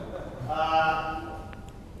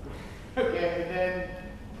Okay, and then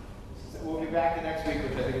we'll be back next week,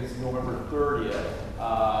 which I think is November 30th.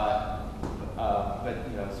 But,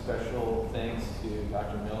 special thanks to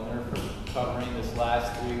Dr. Milliner for covering this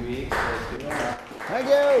last 3 weeks. Thank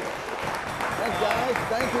you. Thanks, guys.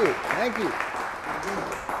 Thank you.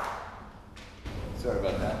 Sorry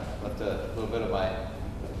about that. Left a little bit of my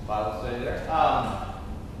Bible study there.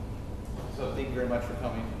 So thank you very much for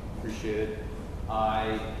coming. Appreciate it.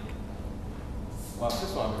 First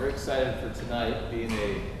of all, I'm very excited for tonight being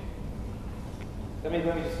let me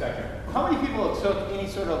just back here. How many people took any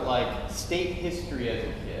sort of state history as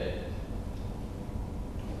a kid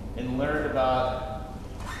and learned about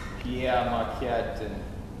Pierre Marquette and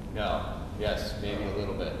yes, maybe a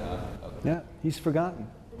little bit. Yeah, he's forgotten.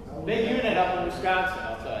 Big unit up in Wisconsin,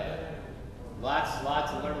 I'll tell you. Lots,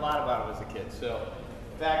 I learned a lot about him as a kid. So,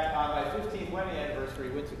 in fact, on my 15th wedding anniversary,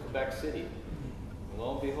 we went to Quebec City. And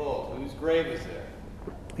lo and behold, whose grave is there?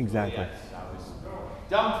 Exactly. Yes, I was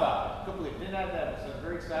dumbfounded. Couldn't believe it. Didn't have that. So I was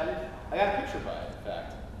very excited. I got a picture by it, in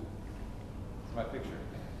fact. It's my picture.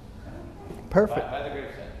 Perfect. By the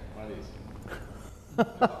gravesite. One of these.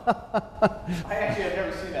 I actually have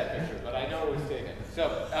never seen that picture, but I know it was taken. So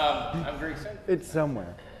I'm very excited. It's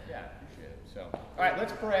somewhere. Yeah, I appreciate it. So, all right,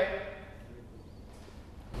 let's pray.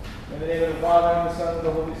 In the name of the Father, and the Son, and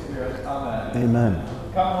the Holy Spirit. Amen. Amen.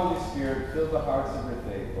 Come, Holy Spirit, fill the hearts of your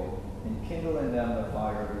faithful, and kindle in them the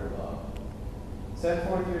fire of your love. Send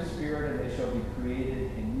forth your Spirit, and they shall be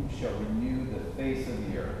created, and you shall renew the face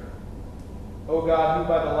of the earth. O God, who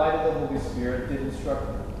by the light of the Holy Spirit did instruct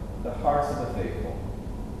the hearts of the faithful,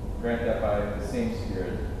 grant that by the same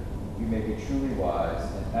Spirit we may be truly wise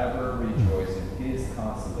and ever rejoice in his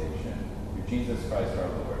consolation. Through Jesus Christ our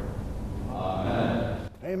Lord. Amen.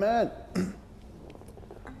 Amen.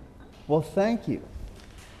 Well, thank you.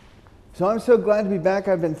 So I'm so glad to be back.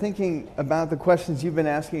 I've been thinking about the questions you've been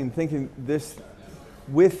asking and thinking this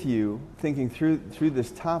with you, thinking through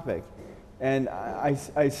this topic. And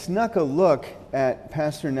I snuck a look at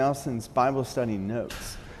Pastor Nelson's Bible study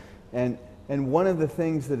notes. And one of the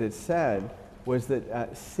things that it said was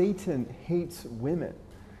that Satan hates women.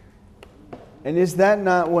 And is that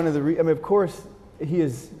not one of the of course, he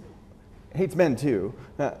hates men too.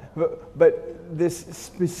 But this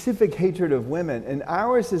specific hatred of women, and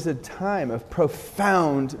ours is a time of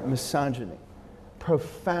profound misogyny,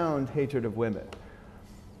 profound hatred of women.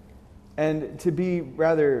 And to be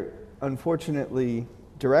rather, unfortunately,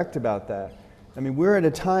 direct about that, we're at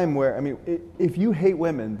a time where, if you hate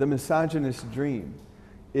women, the misogynist dream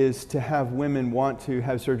is to have women want to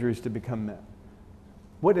have surgeries to become men.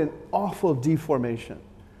 What an awful deformation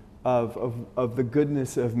of the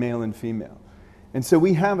goodness of male and female. And so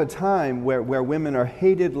we have a time where women are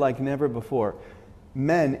hated like never before,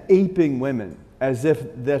 men aping women as if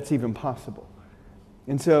that's even possible.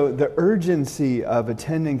 And so the urgency of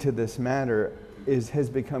attending to this matter has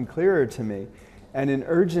become clearer to me, and an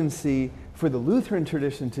urgency for the Lutheran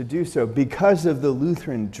tradition to do so because of the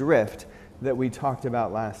Lutheran drift that we talked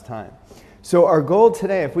about last time. So our goal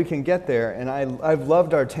today, if we can get there, and I've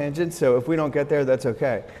loved our tangents, so if we don't get there, that's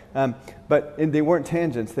okay. But they weren't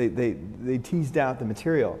tangents, they teased out the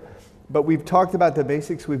material. But we've talked about the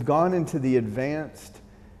basics, we've gone into the advanced,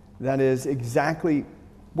 that is exactly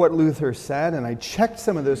what Luther said, and I checked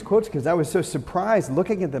some of those quotes because I was so surprised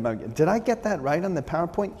looking at them. Did I get that right on the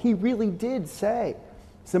PowerPoint? He really did say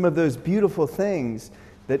some of those beautiful things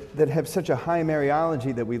that have such a high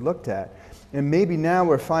Mariology that we looked at. And maybe now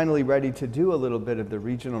we're finally ready to do a little bit of the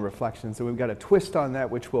regional reflection. So we've got a twist on that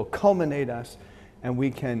which will culminate us, and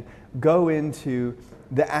we can go into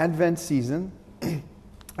the Advent season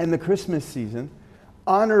and the Christmas season,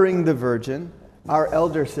 honoring the Virgin, our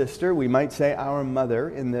elder sister, we might say our mother,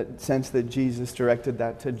 in the sense that Jesus directed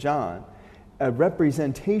that to John, a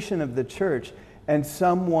representation of the church, and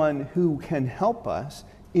someone who can help us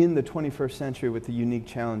in the 21st century with the unique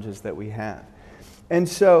challenges that we have. And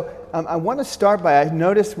so I want to start by, I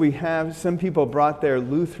noticed we have, some people brought their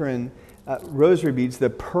Lutheran rosary beads, the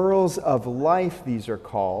pearls of life, these are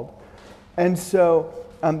called. And so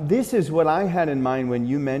this is what I had in mind when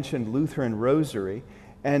you mentioned Lutheran rosary.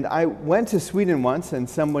 And I went to Sweden once, and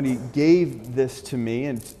somebody gave this to me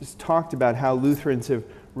and talked about how Lutherans have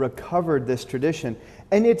recovered this tradition.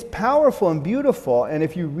 And it's powerful and beautiful, and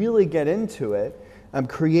if you really get into it,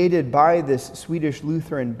 created by this Swedish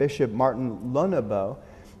Lutheran Bishop Martin Lönnebo,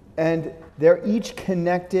 and they're each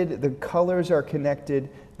connected, the colors are connected,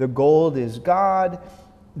 the gold is God,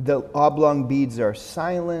 the oblong beads are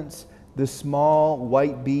silence, the small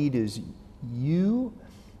white bead is you,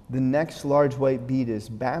 the next large white bead is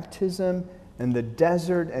baptism, and the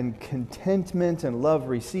desert and contentment and love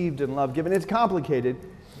received and love given. It's complicated.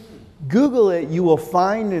 Google it, you will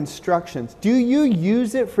find instructions. Do you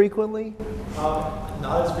use it frequently?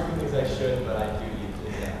 Not as frequently as I should, but I do use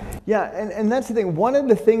it, yeah. Yeah, and that's the thing. One of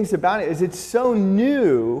the things about it is it's so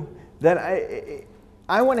new that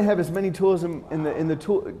I want to have as many tools in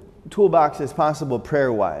the toolbox as possible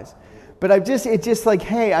prayer-wise. But it's just like,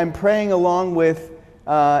 hey, I'm praying along with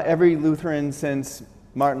every Lutheran since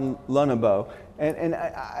Martin Lunebow. And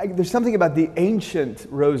there's something about the ancient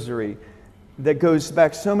rosary that goes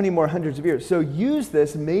back so many more hundreds of years. So use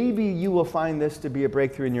this. Maybe you will find this to be a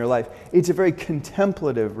breakthrough in your life. It's a very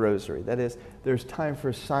contemplative rosary. That is, there's time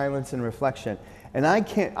for silence and reflection. And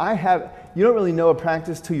you don't really know a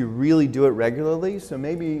practice till you really do it regularly, so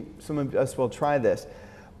maybe some of us will try this.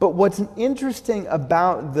 But what's interesting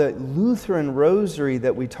about the Lutheran rosary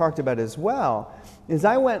that we talked about as well is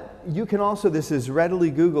this is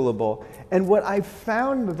readily Googleable, and what I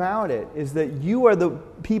found about it is that you are the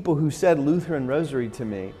people who said Lutheran rosary to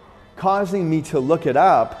me, causing me to look it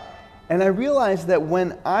up, and I realized that when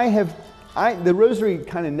the rosary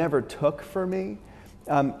kind of never took for me,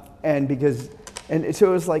 and so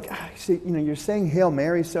it was like, you're saying Hail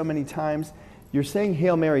Mary so many times, you're saying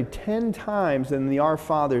Hail Mary 10 times, and the Our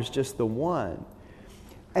Father's just the one.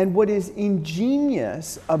 And what is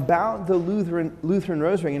ingenious about the Lutheran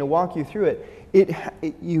Rosary, I'm going to walk you through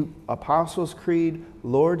it. You Apostles' Creed,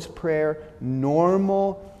 Lord's Prayer,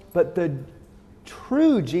 normal, but the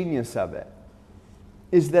true genius of it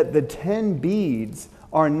is that the 10 beads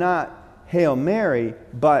are not Hail Mary,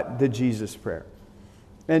 but the Jesus Prayer.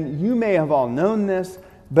 And you may have all known this,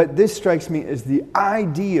 but this strikes me as the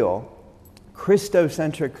ideal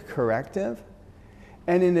Christocentric corrective.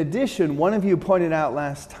 And in addition, one of you pointed out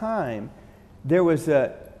last time, there was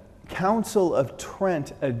a Council of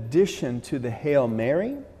Trent addition to the Hail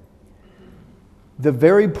Mary. The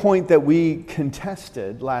very point that we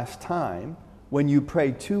contested last time, when you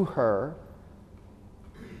pray to her,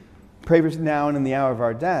 pray for us now and in the hour of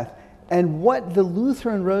our death. And what the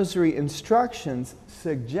Lutheran Rosary instructions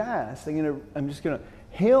suggest, I'm just going to,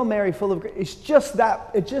 Hail Mary, full of grace, it's just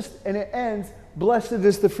that, and it ends, blessed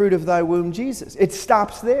is the fruit of thy womb, Jesus. It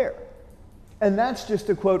stops there. And that's just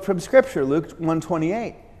a quote from Scripture, Luke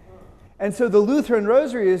 1:28. And so the Lutheran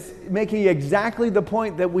Rosary is making exactly the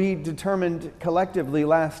point that we determined collectively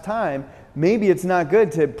last time. Maybe it's not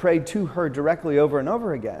good to pray to her directly over and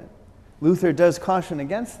over again. Luther does caution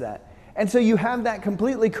against that. And so you have that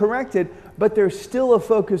completely corrected, but there's still a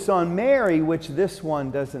focus on Mary, which this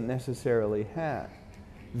one doesn't necessarily have.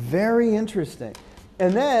 Very interesting.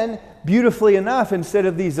 And then, beautifully enough, instead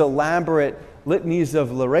of these elaborate litanies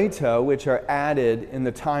of Loreto, which are added in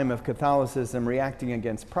the time of Catholicism reacting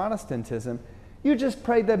against Protestantism, you just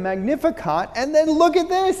pray the Magnificat, and then look at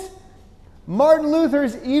this! Martin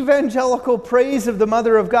Luther's evangelical praise of the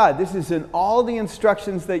Mother of God. This is in all the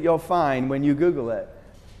instructions that you'll find when you Google it.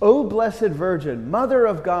 O Blessed Virgin, Mother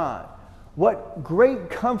of God, what great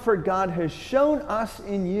comfort God has shown us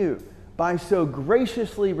in you by so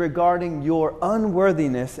graciously regarding your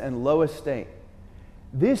unworthiness and low estate.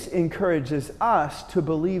 This encourages us to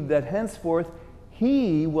believe that henceforth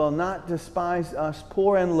He will not despise us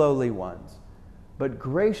poor and lowly ones, but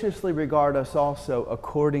graciously regard us also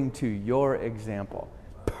according to your example.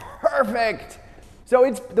 Perfect!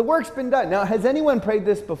 So the work's been done. Now, has anyone prayed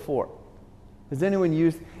this before? Has anyone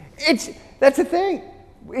used that's the thing.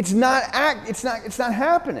 It's not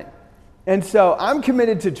happening. And so I'm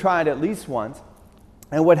committed to try it at least once.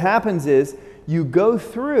 And what happens is you go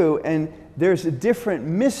through and there's a different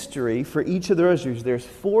mystery for each of the rosaries. There's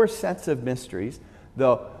 4 sets of mysteries.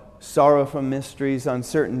 The sorrowful mysteries on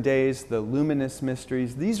certain days, the luminous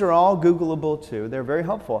mysteries. These are all Googleable too. They're very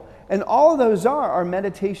helpful. And all of those are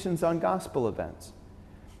meditations on gospel events.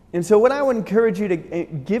 And so what I would encourage you to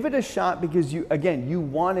give it a shot, because you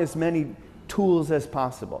want as many tools as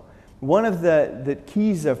possible. One of the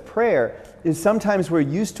keys of prayer is sometimes we're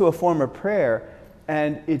used to a form of prayer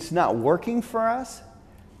and it's not working for us.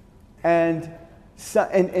 And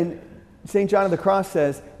St. John of the Cross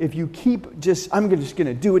says, if you keep I'm just going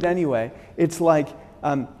to do it anyway, it's like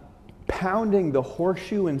pounding the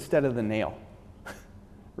horseshoe instead of the nail,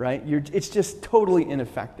 right? It's just totally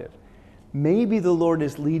ineffective. Maybe the Lord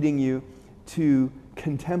is leading you to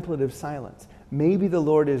contemplative silence. Maybe the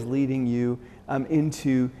Lord is leading you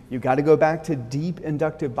you've got to go back to deep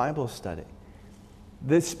inductive Bible study.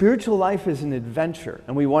 The spiritual life is an adventure,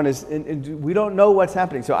 and we don't know what's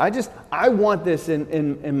happening. So I want this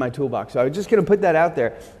in my toolbox. So I'm just going to put that out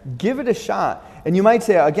there. Give it a shot. And you might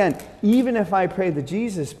say, again, even if I pray the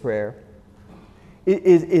Jesus prayer,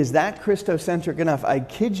 is that Christocentric enough? I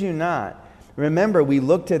kid you not. Remember, we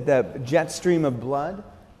looked at the jet stream of blood,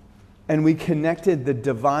 and we connected the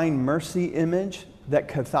divine mercy image that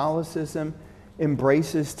Catholicism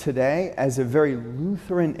embraces today as a very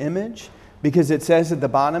Lutheran image, because it says at the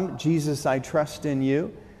bottom, Jesus, I trust in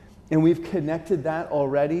you. And we've connected that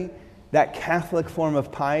already, that Catholic form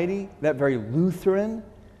of piety, that very Lutheran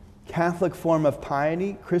Catholic form of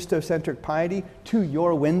piety, Christocentric piety, to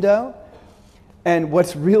your window. And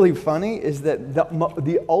what's really funny is that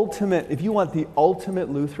the ultimate, if you want the ultimate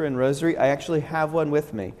Lutheran rosary, I actually have one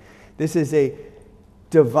with me. This is a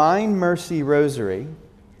Divine Mercy Rosary,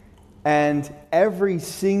 and every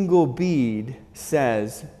single bead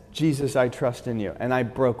says, Jesus, I trust in you. And I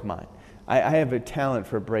broke mine. I have a talent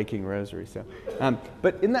for breaking rosaries. So,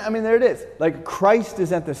 but in that, I mean, there it is. Like, Christ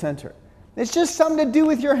is at the center. It's just something to do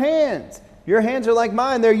with your hands. Your hands are like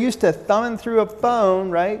mine. They're used to thumbing through a phone,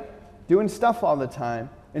 right? Doing stuff all the time.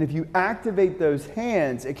 And if you activate those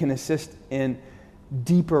hands, it can assist in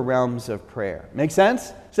deeper realms of prayer. Make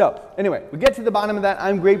sense? So, anyway, we get to the bottom of that.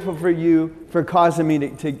 I'm grateful for you for causing me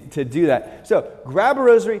to do that. So, grab a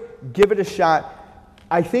rosary, give it a shot.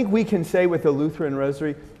 I think we can say with the Lutheran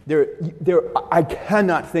rosary, I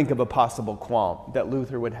cannot think of a possible qualm that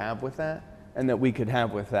Luther would have with that and that we could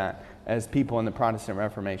have with that as people in the Protestant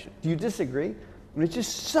Reformation. Do you disagree? I mean, it's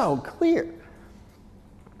just so clear.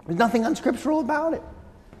 There's nothing unscriptural about it.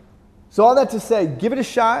 So all that to say, give it a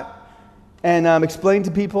shot and explain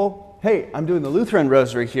to people, hey, I'm doing the Lutheran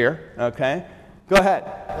rosary here, okay? Go ahead.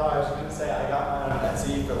 No, I was just going to say, I got mine on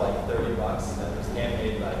Etsy for like $30, and it was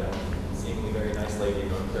handmade by a seemingly very nice lady in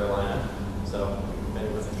North Carolina. So if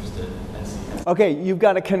anyone's interested, Etsy. Okay, you've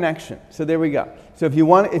got a connection. So there we go. So if you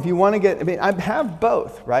want to get, I mean, I have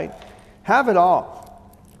both, right? Have it all.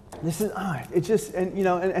 This is, it's just, and you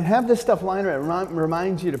know, and have this stuff lying around,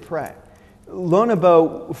 reminds you to pray.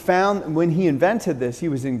 Lonabo found, when he invented this, he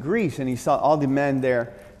was in Greece and he saw all the men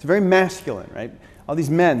there. It's very masculine, right? All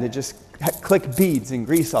these men that just click beads in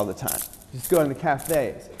Greece all the time. Just go in the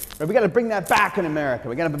cafes. Right? We got to bring that back in America.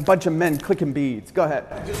 We got a bunch of men clicking beads. Go ahead.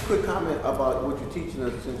 Just a quick comment about what you're teaching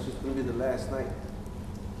us, since it's going to be the last night.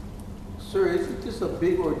 Sir, isn't this a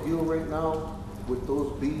big ordeal right now with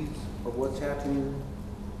those beads of what's happening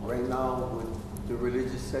right now with the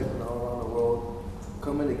religious segment all around the world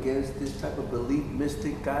coming against this type of belief,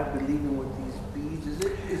 mystic God believing with these beads?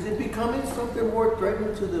 Is it becoming something more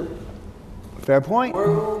threatening to the fair point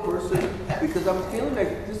world versus, because I'm feeling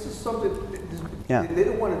like this is something they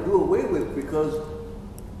don't want to do away with because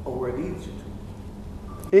of where it leads you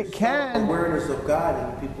to. It can. Awareness of God,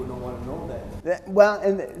 and people don't want to know that. Well,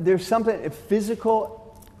 and there's something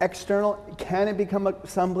physical, external. Can it become a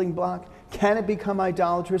stumbling block? Can it become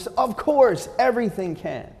idolatrous? Of course, everything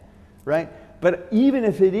can, right? But even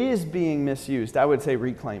if it is being misused, I would say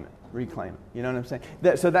reclaim it. Reclaim it. You know what I'm saying?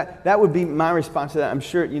 That would be my response to that. I'm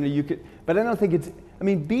sure you could, but I don't think it's. I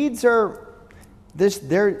mean, beads are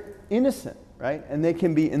they're innocent, right? And they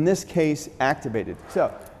can be, in this case, activated.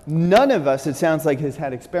 So none of us, it sounds like, has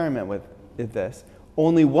had experiment with this.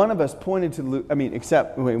 Only one of us pointed to.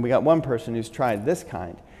 Except we got one person who's tried this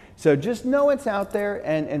kind. So just know it's out there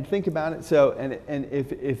and think about it. So and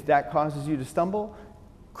if that causes you to stumble,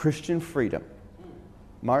 Christian freedom.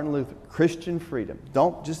 Martin Luther, Christian freedom.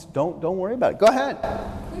 Don't worry about it. Go ahead.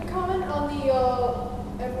 Quick comment on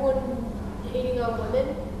the everyone hating on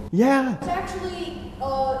women. Yeah. It's actually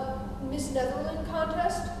a Miss Netherlands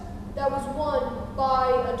contest that was won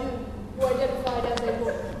by a dude who identified as a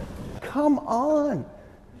woman. Come on.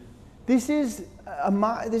 This is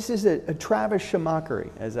a Travis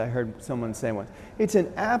mockery, as I heard someone say once. It's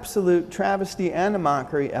an absolute travesty and a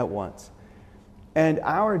mockery at once. And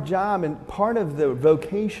our job, and part of the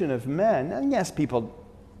vocation of men, and yes, people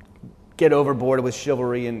get overboard with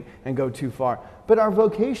chivalry and go too far, but our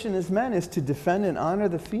vocation as men is to defend and honor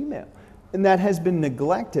the female. And that has been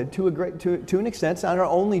neglected to an extent. It's not our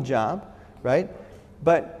only job, right?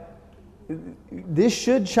 But this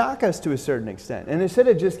should shock us to a certain extent. And instead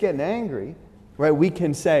of just getting angry, right, we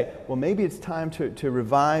can say, well, maybe it's time to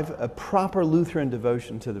revive a proper Lutheran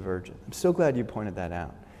devotion to the Virgin. I'm so glad you pointed that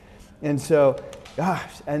out. And so,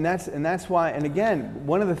 and that's why, and again,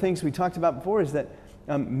 one of the things we talked about before is that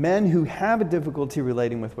men who have a difficulty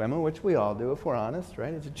relating with women, which we all do if we're honest,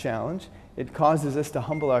 right? It's a challenge. It causes us to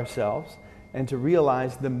humble ourselves and to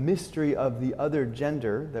realize the mystery of the other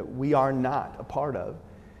gender that we are not a part of.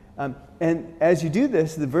 And as you do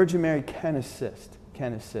this, the Virgin Mary can assist.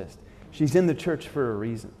 She's in the church for a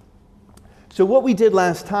reason. So what we did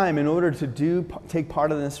last time in order to take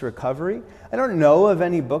part in this recovery, I don't know of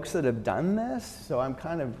any books that have done this, so I'm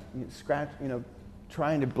kind of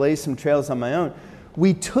trying to blaze some trails on my own.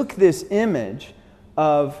 We took this image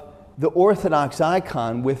of the Orthodox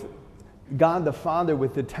icon with God the Father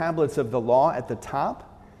with the tablets of the law at the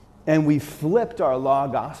top, and we flipped our law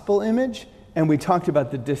gospel image, and we talked about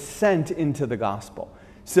the descent into the gospel.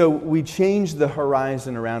 So we changed the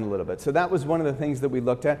horizon around a little bit. So that was one of the things that we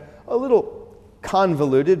looked at. A little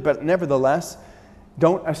convoluted, but nevertheless,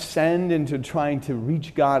 don't ascend into trying to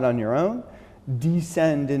reach God on your own.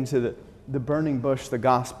 Descend into the burning bush, the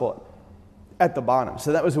gospel, at the bottom.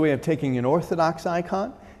 So that was a way of taking an Orthodox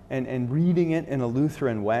icon and reading it in a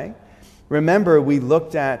Lutheran way. Remember, we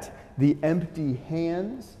looked at the empty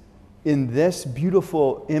hands in this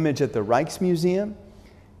beautiful image at the Rijksmuseum.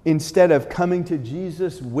 Instead of coming to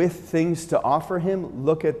Jesus with things to offer him,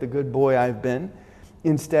 look at the good boy I've been.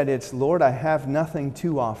 Instead, it's, Lord, I have nothing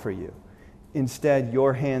to offer you. Instead,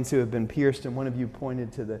 your hands who have been pierced, and one of you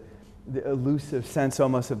pointed to the elusive sense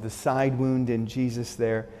almost of the side wound in Jesus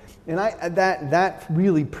there. And that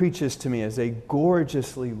really preaches to me as a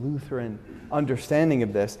gorgeously Lutheran understanding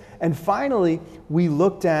of this. And finally, we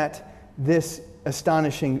looked at this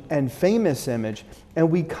astonishing and famous image, and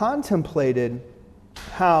we contemplated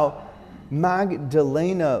how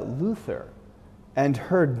Magdalena Luther and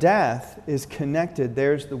her death is connected.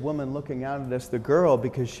 There's the woman looking out at us, the girl,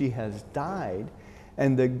 because she has died,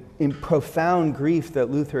 and the profound grief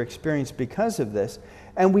that Luther experienced because of this.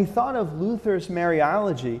 And we thought of Luther's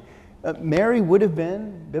Mariology. Mary would have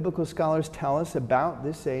been, biblical scholars tell us, about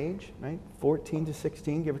this age, right? 14 to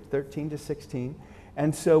 16, give it 13 to 16.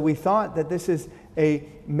 And so we thought that this is a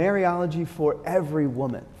Mariology for every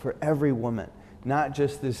woman, not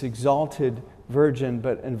just this exalted virgin,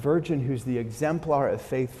 but a virgin who's the exemplar of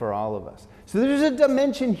faith for all of us. So there's a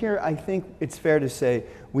dimension here I think it's fair to say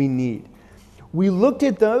we need. We looked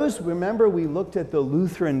at those. Remember, we looked at the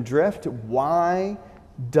Lutheran drift. Why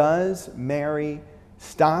does Mary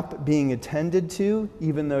stop being attended to,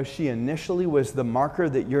 even though she initially was the marker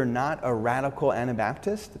that you're not a radical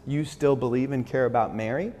Anabaptist? You still believe and care about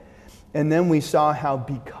Mary. And then we saw how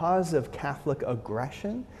because of Catholic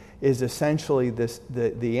aggression is essentially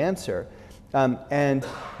the answer. And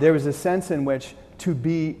there was a sense in which to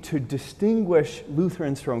distinguish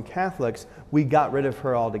Lutherans from Catholics, we got rid of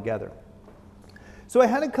her altogether. So I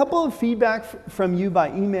had a couple of feedback from you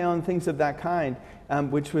by email and things of that kind,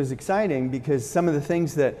 which was exciting because some of the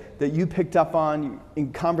things that you picked up on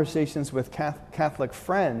in conversations with Catholic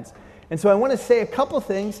friends. And so I want to say a couple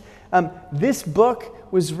things. This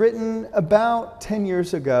book was written about 10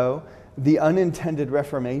 years ago, The Unintended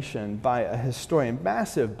Reformation, by a historian,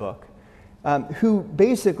 massive book, who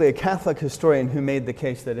basically a Catholic historian who made the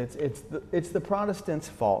case that it's the Protestants'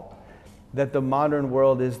 fault that the modern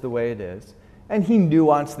world is the way it is. And he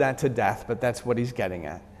nuanced that to death, but that's what he's getting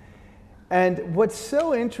at. And what's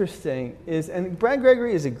so interesting is, and Brad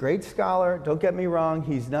Gregory is a great scholar, don't get me wrong,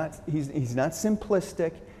 he's not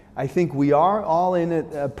simplistic. I think we are all in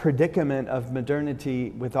a predicament of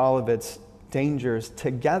modernity with all of its dangers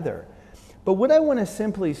together. But what I want to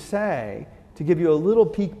simply say, to give you a little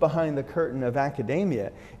peek behind the curtain of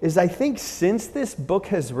academia, is I think since this book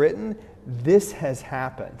has written, this has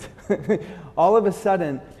happened. All of a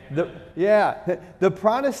sudden, the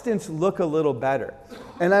Protestants look a little better.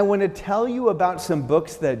 And I want to tell you about some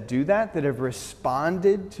books that do that have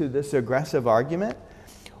responded to this aggressive argument.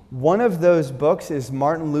 One of those books is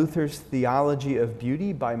Martin Luther's Theology of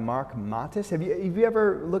Beauty by Mark Mattes. Have you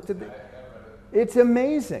ever looked at it? It's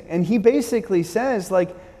amazing. And he basically says,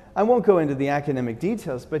 I won't go into the academic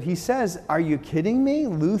details, but he says, are you kidding me?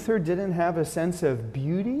 Luther didn't have a sense of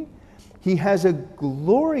beauty? He has a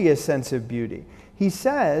glorious sense of beauty. He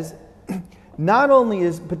says, not only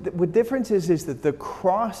but what difference is that the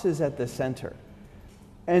cross is at the center.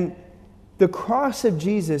 And the cross of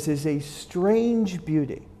Jesus is a strange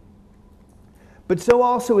beauty. But so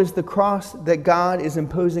also is the cross that God is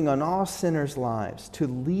imposing on all sinners' lives to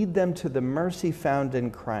lead them to the mercy found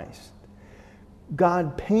in Christ.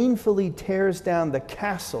 God painfully tears down the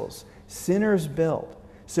castles sinners build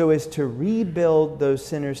so as to rebuild those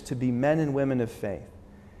sinners to be men and women of faith.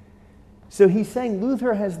 So he's saying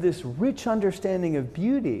Luther has this rich understanding of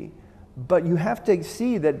beauty, but you have to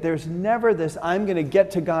see that there's never this, I'm going to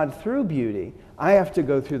get to God through beauty. I have to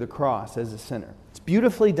go through the cross as a sinner. It's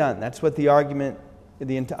beautifully done. That's what the argument of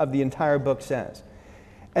the entire book says.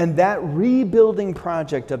 And that rebuilding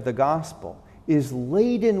project of the gospel is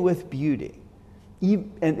laden with beauty,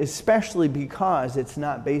 and especially because it's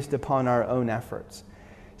not based upon our own efforts.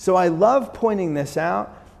 So I love pointing this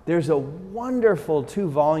out. There's a wonderful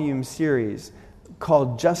 2-volume series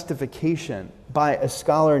called Justification by a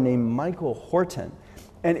scholar named Michael Horton.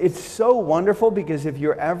 And it's so wonderful because if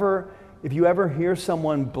you ever hear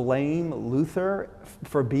someone blame Luther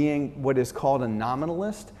for being what is called a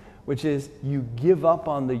nominalist, which is you give up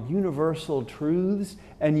on the universal truths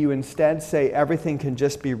and you instead say everything can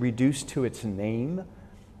just be reduced to its name.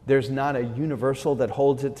 There's not a universal that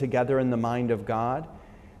holds it together in the mind of God.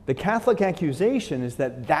 The Catholic accusation is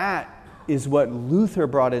that that is what Luther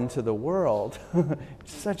brought into the world.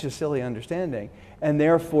 It's such a silly understanding. And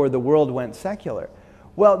therefore the world went secular.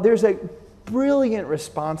 Well, there's a brilliant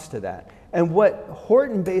response to that. And what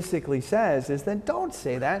Horton basically says is that don't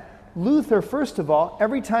say that. Luther, first of all,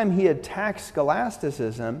 every time he attacks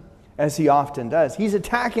scholasticism, as he often does, he's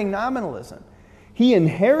attacking nominalism. He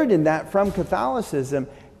inherited that from Catholicism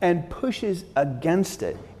and pushes against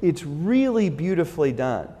it. It's really beautifully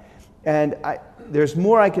done. And there's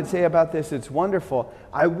more I could say about this. It's wonderful.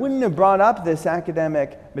 I wouldn't have brought up this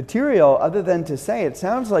academic material other than to say it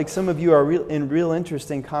sounds like some of you are in real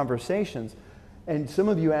interesting conversations. And some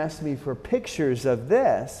of you asked me for pictures of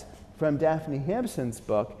this from Daphne Hampson's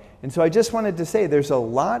book. And so I just wanted to say there's a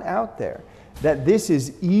lot out there, that this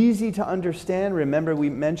is easy to understand. Remember, we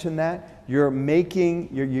mentioned that. You're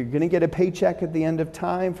going to get a paycheck at the end of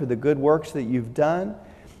time for the good works that you've done.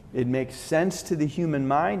 It makes sense to the human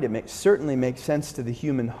mind. It certainly makes sense to the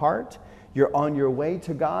human heart. You're on your way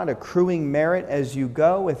to God, accruing merit as you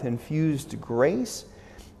go with infused grace.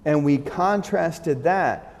 And we contrasted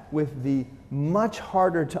that with the much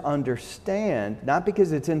harder to understand, not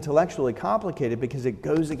because it's intellectually complicated, because it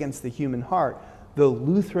goes against the human heart, the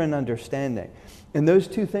Lutheran understanding. And those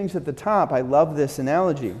two things at the top, I love this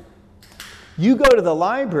analogy. You go to the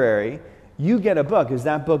library, you get a book. Is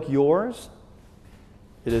that book yours?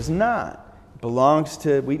 It is not. It belongs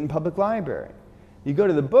to Wheaton Public Library. You go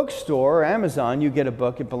to the bookstore or Amazon, you get a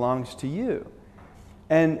book, it belongs to you.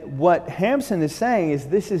 And what Hampson is saying is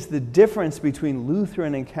this is the difference between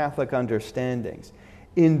Lutheran and Catholic understandings.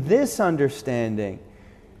 In this understanding,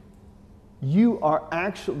 you are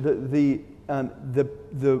actually,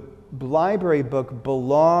 the library book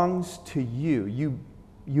belongs to you.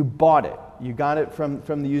 You bought it. You got it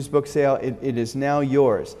from the used book sale. It is now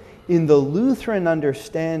yours. In the Lutheran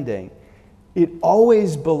understanding, it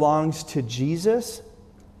always belongs to Jesus.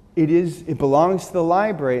 It belongs to the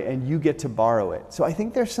library, and you get to borrow it. So I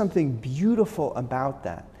think there's something beautiful about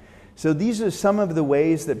that. So these are some of the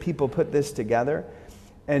ways that people put this together.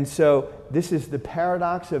 And so this is the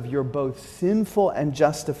paradox of you're both sinful and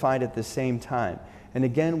justified at the same time. And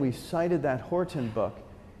again, we cited that Horton book.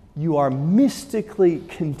 You are mystically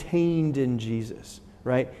contained in Jesus,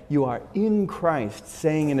 right? You are in Christ,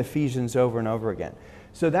 saying in Ephesians over and over again.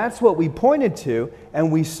 So that's what we pointed to,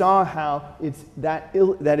 and we saw how it's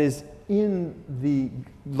that is in the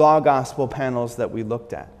law gospel panels that we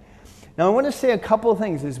looked at. Now I want to say a couple of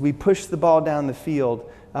things as we push the ball down the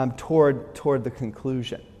field toward the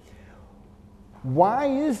conclusion. Why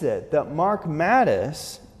is it that Mark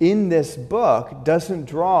Mattis in this book doesn't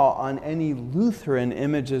draw on any Lutheran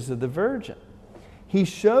images of the Virgin? He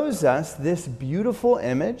shows us this beautiful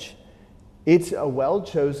image. It's a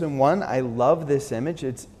well-chosen one. I love this image.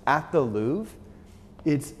 It's at the Louvre.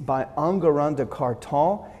 It's by Enguerrand de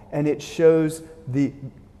Carton, and it shows the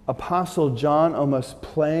Apostle John almost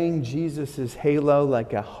playing Jesus' halo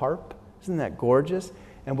like a harp. Isn't that gorgeous?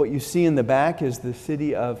 And what you see in the back is the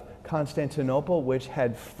city of Constantinople, which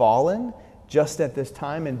had fallen just at this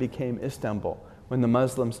time and became Istanbul when the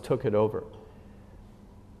Muslims took it over.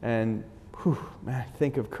 And man,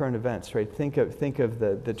 think of current events, right? Think of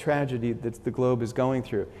the tragedy that the globe is going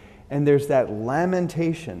through. And there's that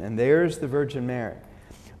lamentation, and there's the Virgin Mary.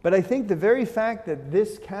 But I think the very fact that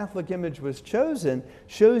this Catholic image was chosen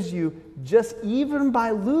shows you, just even by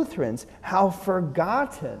Lutherans, how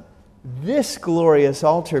forgotten this glorious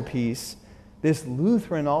altarpiece, this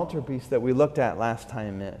Lutheran altarpiece that we looked at last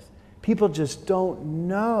time is. People just don't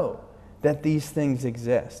know that these things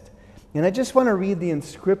exist. And I just want to read the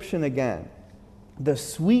inscription again. The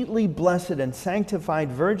sweetly blessed and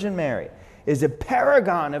sanctified Virgin Mary is a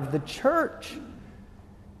paragon of the church,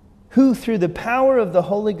 who through the power of the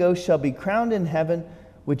Holy Ghost shall be crowned in heaven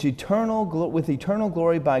with eternal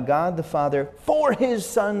glory by God the Father for his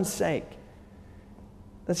Son's sake.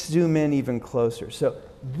 Let's zoom in even closer. So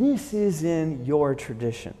this is in your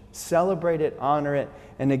tradition. Celebrate it, honor it.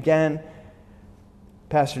 And again,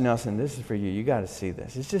 Pastor Nelson, this is for you. You got to see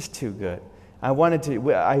this. It's just too good.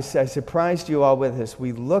 I surprised you all with this.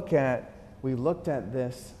 We looked at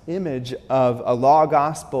this image of a law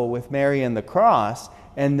gospel with Mary and the cross,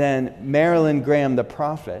 and then Marilyn Graham, the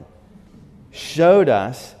prophet, showed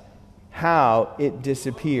us how it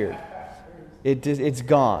disappeared. It's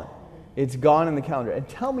gone. It's gone in the calendar. And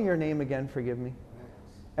tell me your name again, forgive me.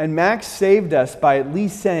 And Max saved us by at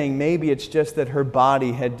least saying maybe it's just that her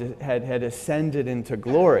body had ascended into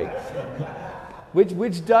glory.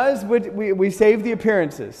 we save the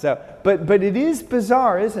appearances. So, but it is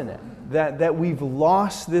bizarre, isn't it, that we've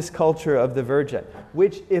lost this culture of the virgin.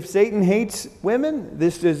 Which, if Satan hates women,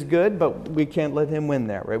 this is good, but we can't let him win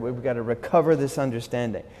there, right? We've got to recover this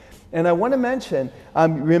understanding. And I want to mention,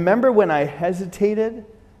 remember when I hesitated?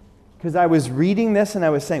 Because I was reading this and I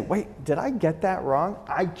was saying, wait, did I get that wrong?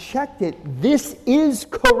 I checked it. This is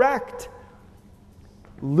correct.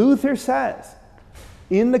 Luther says,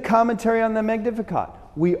 in the commentary on the Magnificat,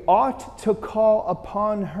 we ought to call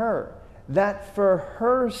upon her, that for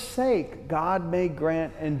her sake God may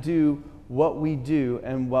grant and do what we do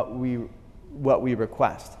and what we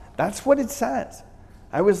request. That's what it says.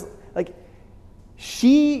 I was like,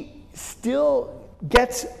 she still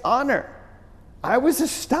gets honor. I was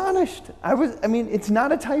astonished. It's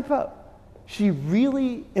not a typo. He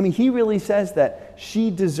really says that she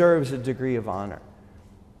deserves a degree of honor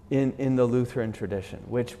in the Lutheran tradition,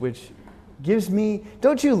 which gives me,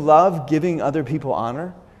 don't you love giving other people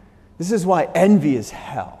honor? This is why envy is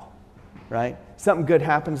hell, right? Something good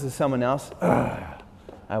happens to someone else.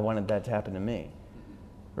 I wanted that to happen to me,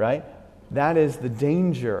 right? That is the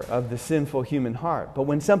danger of the sinful human heart. But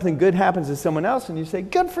when something good happens to someone else and you say,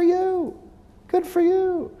 good for you,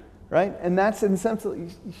 right? And that's in some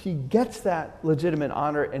sense, she gets that legitimate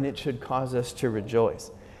honor and it should cause us to rejoice.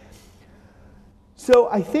 So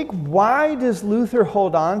I think, why does Luther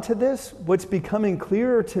hold on to this? What's becoming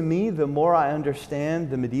clearer to me the more I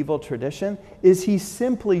understand the medieval tradition is he's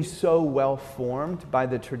simply so well formed by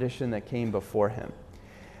the tradition that came before him.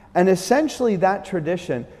 And essentially that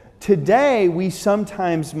tradition, today we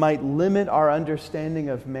sometimes might limit our understanding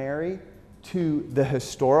of Mary to the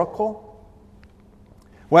historical.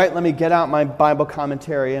 Right, let me get out my Bible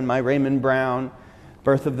commentary and my Raymond Brown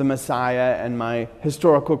Birth of the Messiah and my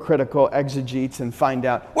historical critical exegetes and find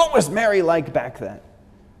out, what was Mary like back then?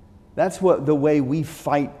 That's the way we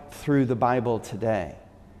fight through the Bible today.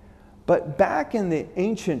 But back in the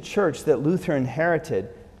ancient church that Luther inherited,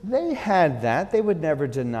 they had that. They would never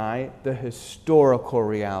deny the historical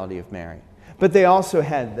reality of Mary. But they also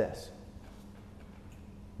had this.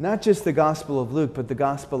 Not just the Gospel of Luke, but the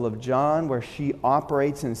Gospel of John, where she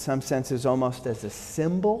operates in some senses almost as a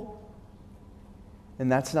symbol.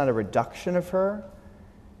 And that's not a reduction of her.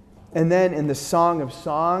 And then in the Song of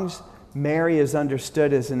Songs, Mary is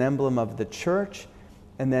understood as an emblem of the church.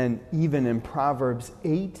 And then even in Proverbs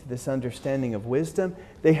 8, this understanding of wisdom,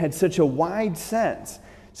 they had such a wide sense.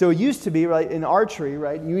 So it used to be, right, in archery,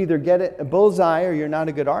 right, you either get it a bullseye or you're not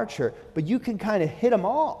a good archer, but you can kind of hit them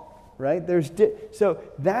all, right? So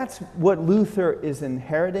that's what Luther is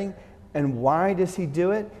inheriting. And why does he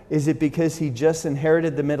do it? Is it because he just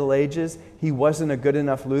inherited the Middle Ages? He wasn't a good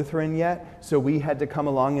enough Lutheran yet, so we had to come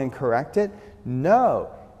along and correct it? No.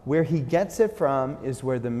 Where he gets it from is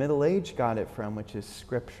where the Middle Age got it from, which is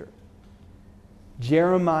Scripture.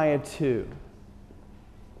 Jeremiah 2.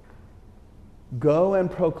 Go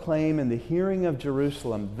and proclaim in the hearing of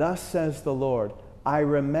Jerusalem, thus says the Lord, I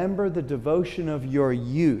remember the devotion of your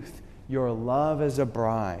youth, your love as a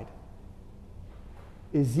bride.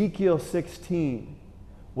 Ezekiel 16,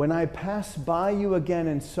 when I passed by you again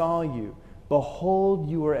and saw you, behold,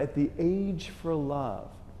 you were at the age for love.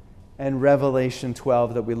 And Revelation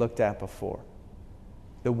 12 that we looked at before,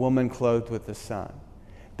 the woman clothed with the sun.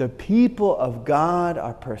 The people of God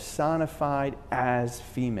are personified as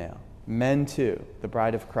female, men too, the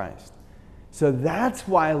bride of Christ. So that's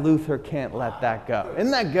why Luther can't let that go.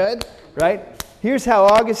 Isn't that good, right? Here's how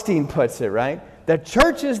Augustine puts it, right? The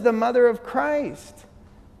church is the mother of Christ.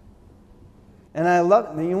 And I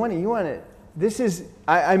love, you want it. This is,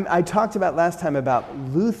 I talked about last time about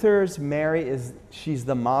Luther's Mary she's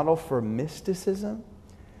the model for mysticism.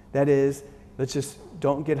 That is, let's just,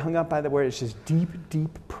 don't get hung up by the word, it's just deep,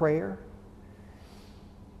 deep prayer.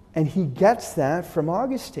 And he gets that from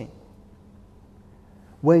Augustine.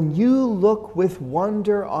 When you look with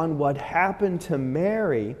wonder on what happened to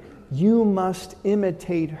Mary, you must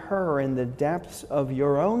imitate her in the depths of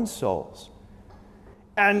your own souls.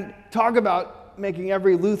 And talk about making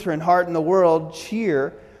every Lutheran heart in the world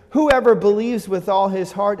cheer. Whoever believes with all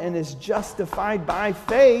his heart and is justified by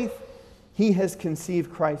faith, he has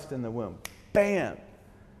conceived Christ in the womb. Bam!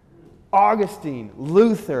 Augustine,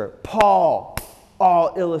 Luther, Paul,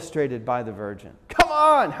 all illustrated by the Virgin. Come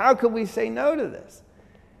on! How could we say no to this?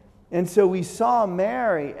 And so we saw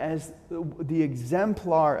Mary as the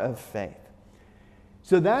exemplar of faith.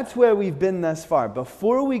 So that's where we've been thus far.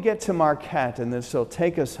 Before we get to Marquette, and this will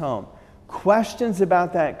take us home, questions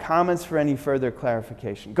about that, comments for any further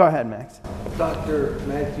clarification? Go ahead, Max. Dr.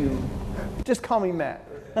 Matthew. Just call me Matt.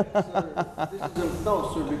 Sir, this is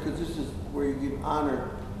no, sir, because this is where you give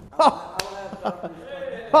honor. I'll have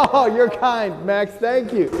Oh, you're kind, Max.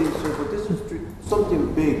 Thank you. Sir, but this is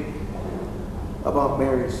something big about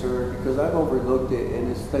Mary, sir, because I've overlooked it, and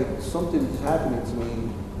it's like something's happening to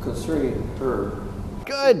me concerning her.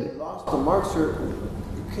 Good. Lost the mark, sir.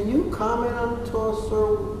 Can you comment on to us,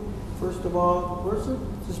 sir? First of all, was it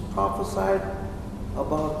just prophesied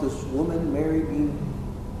about this woman, Mary, being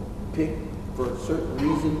picked for a certain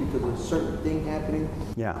reason because of a certain thing happening?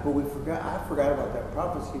 Yeah. But I forgot about that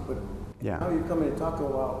prophecy, but Yeah. now you're coming and talking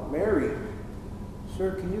about Mary.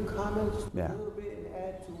 Sir, can you comment just Yeah. a little bit and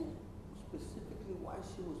add to specifically why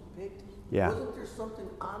she was picked? Yeah. Wasn't there something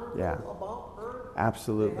honorable Yeah. about her?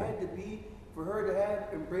 Absolutely. It had to be for her to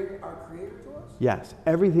have and bring our Creator to us? Yes.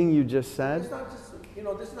 Everything you just said. It's not just,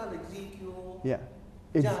 this is not Ezekiel, Yeah.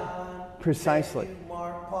 It's John, precisely. Matthew,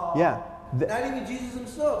 Mark, Paul. Yeah. Not even Jesus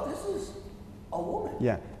himself. This is a woman.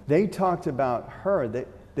 Yeah. They talked about her.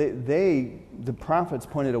 The prophets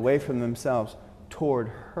pointed away from themselves toward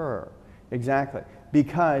her. Exactly.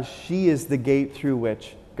 Because she is the gate through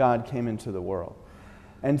which God came into the world.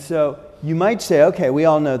 And so you might say, okay, we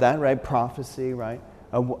all know that, right? Prophecy, right?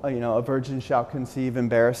 A virgin shall conceive and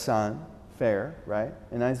bear a son. Fair, right?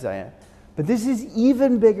 In Isaiah. But this is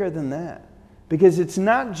even bigger than that. Because it's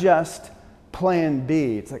not just plan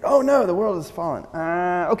B. It's like, oh no, the world has fallen.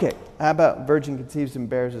 Okay, how about virgin conceives and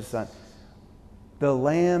bears a son? The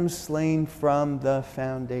Lamb slain from the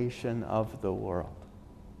foundation of the world.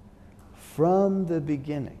 From the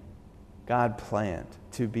beginning, God planned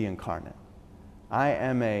to be incarnate. I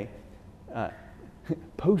am a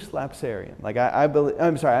post-lapsarian.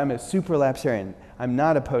 I'm a super-lapsarian. I'm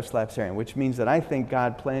not a post-lapsarian, which means that I think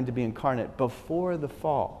God planned to be incarnate before the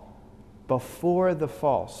fall. Before the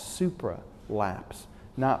fall, supra-lapse,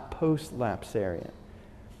 not post-lapsarian.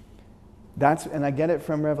 And I get it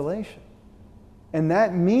from Revelation. And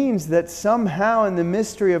that means that somehow in the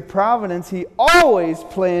mystery of providence, he always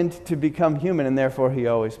planned to become human, and therefore he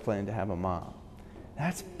always planned to have a mom.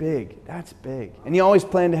 That's big. That's big. And he always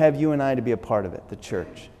planned to have you and I to be a part of it, the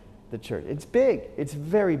church. The church. It's big. It's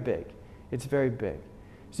very big. It's very big.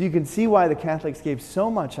 So you can see why the Catholics gave so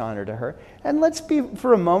much honor to her. And let's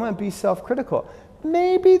for a moment, be self-critical.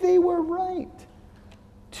 Maybe they were right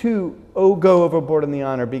to go overboard in the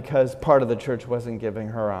honor because part of the church wasn't giving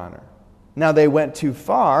her honor. Now, they went too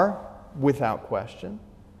far, without question.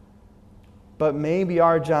 But maybe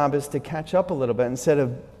our job is to catch up a little bit instead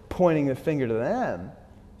of pointing the finger to them.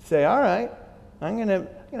 Say, all right, I'm going to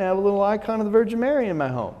have a little icon of the Virgin Mary in my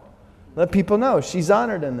home. Let people know she's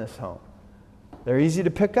honored in this home. They're easy to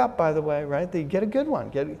pick up, by the way, right? They get a good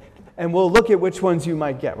one. And we'll look at which ones you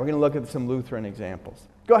might get. We're going to look at some Lutheran examples.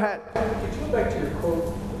 Go ahead. Could you go back to your quote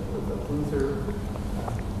with Luther?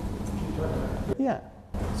 Yeah.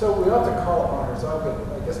 So we ought to call upon her. So I've got,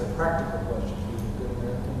 I guess, a practical question for you, good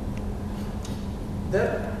American.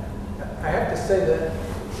 I have to say that,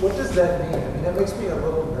 what does that mean? I mean, that makes me a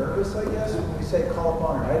little nervous, I guess, when we say call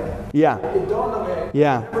upon her. Yeah. It dawned on me,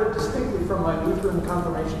 I remember distinctly from my Lutheran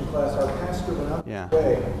confirmation class, our pastor went out of the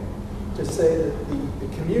way to say that the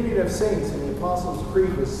communion of saints in the Apostles'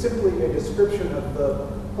 Creed was simply a description of the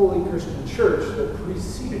Holy Christian Church that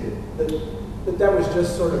preceded it. That was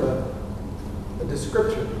just sort of a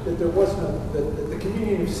description, that there was that the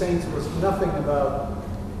communion of saints was nothing about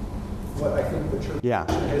what I think the church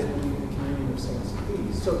has believed the communion of saints to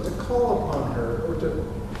be. So to call upon her, or to...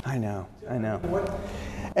 I know. What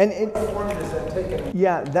form does that take?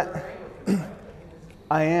 Yeah, that...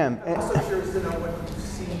 I am. I'm also curious to know what you've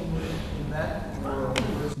seen in that world.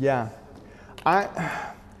 Yeah.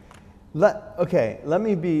 Let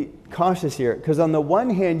me be cautious here, because on the one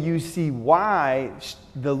hand, you see why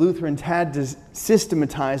the Lutherans had to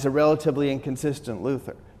systematize a relatively inconsistent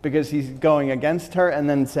Luther, because he's going against her and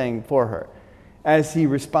then saying for her. As he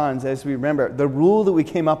responds, as we remember, the rule that we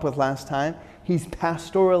came up with last time, he's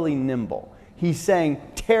pastorally nimble. He's saying,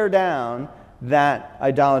 tear down that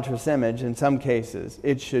idolatrous image. In some cases,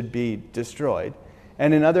 it should be destroyed.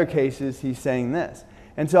 And in other cases, he's saying this.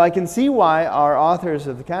 And so I can see why our authors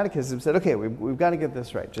of the Catechism said, okay, we've got to get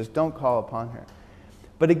this right. Just don't call upon her.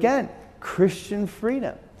 But again, Christian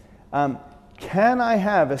freedom. Can I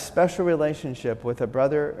have a special relationship with a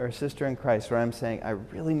brother or sister in Christ where I'm saying, I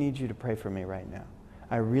really need you to pray for me right now.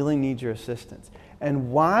 I really need your assistance.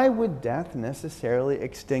 And why would death necessarily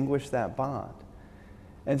extinguish that bond?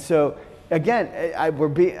 And so, again,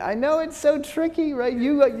 I know it's so tricky, right?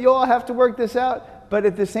 You all have to work this out. But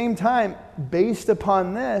at the same time, based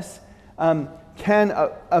upon this, can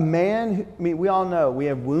a man, we all know we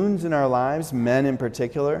have wounds in our lives, men in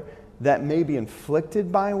particular, that may be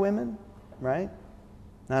inflicted by women, right?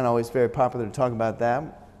 Not always very popular to talk about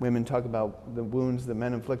that. Women talk about the wounds that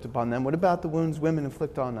men inflict upon them. What about the wounds women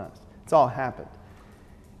inflict on us? It's all happened.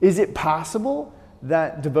 Is it possible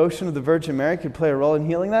that devotion of the Virgin Mary could play a role in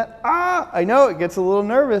healing that? I know it gets a little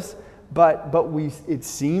nervous, but it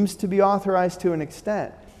seems to be authorized to an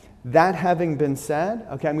extent. That having been said,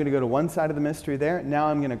 okay, I'm going to go to one side of the mystery there. Now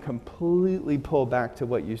I'm going to completely pull back to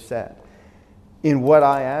what you said. In what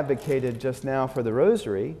I advocated just now for the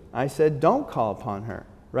rosary, I said don't call upon her,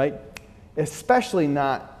 right? Especially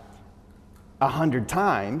not 100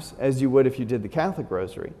 times, as you would if you did the Catholic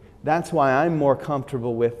rosary. That's why I'm more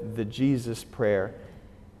comfortable with the Jesus prayer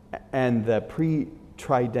and the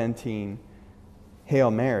pre-Tridentine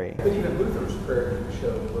Hail Mary. But even Luther's prayer didn't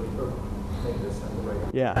show make this sound right.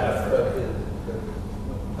 Yeah. Not a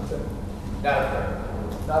prayer.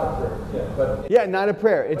 Not a prayer. Yeah, but yeah, not a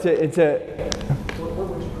prayer. It's a. What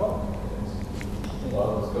would you call it?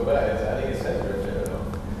 Well, let's go back. I think it says right there, though.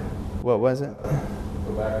 What was it?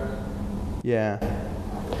 Go backwards. Yeah.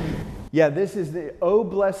 Yeah, this is the O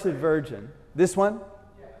Blessed Virgin. This one?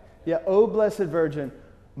 Yeah, O Blessed Virgin,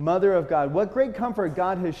 Mother of God. What great comfort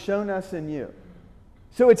God has shown us in you.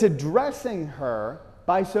 So it's addressing her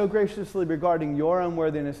by so graciously regarding your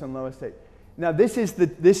unworthiness and low estate. Now this is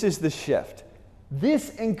the shift.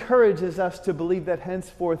 This encourages us to believe that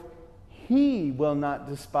henceforth He will not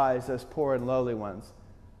despise us poor and lowly ones,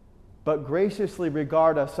 but graciously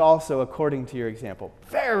regard us also according to your example.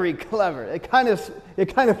 Very clever. It kind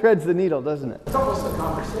of threads the needle, doesn't it? It's almost a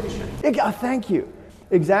conversation. Thank you.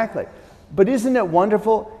 Exactly. But isn't it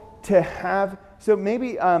wonderful to have... So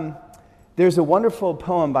maybe there's a wonderful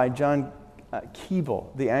poem by John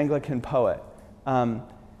Keble, the Anglican poet,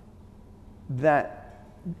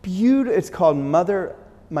 it's called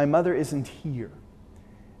My Mother Isn't Here.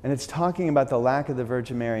 And it's talking about the lack of the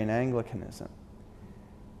Virgin Mary in Anglicanism.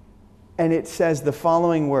 And it says the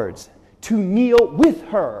following words: to kneel with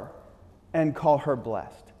her and call her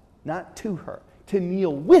blessed. Not to her, to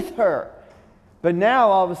kneel with her. But now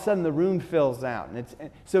all of a sudden the room fills out.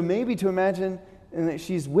 So maybe to imagine that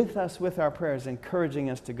she's with us with our prayers, encouraging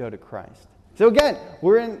us to go to Christ. So again,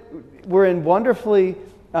 we're in wonderfully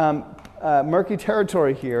murky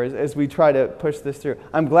territory here as we try to push this through.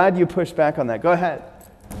 I'm glad you pushed back on that. Go ahead.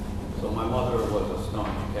 So my mother was a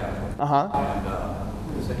staunch Catholic.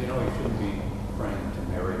 And he said, you shouldn't be praying to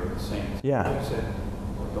Mary or the saints. Yeah. I said,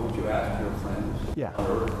 well, don't you ask your friends on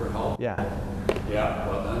earth for help? Yeah. Yeah,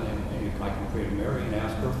 well then I can pray to Mary and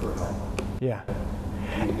ask her for help. Yeah.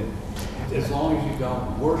 As long as you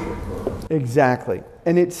don't worship her. Exactly.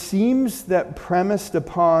 And it seems that premised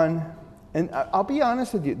upon, and I'll be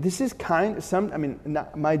honest with you, this is our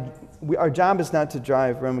job is not to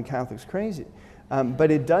drive Roman Catholics crazy. But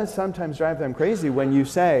it does sometimes drive them crazy when you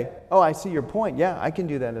say, oh, I see your point. Yeah, I can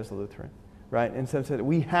do that as a Lutheran, right? And so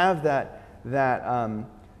we have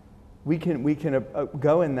we can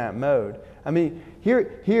go in that mode. I mean,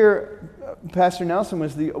 here, Pastor Nelson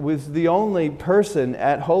was the only person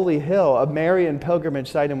at Holy Hill, a Marian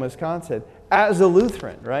pilgrimage site in Wisconsin, as a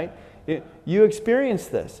Lutheran, right? You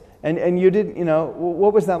experienced this, and you didn't.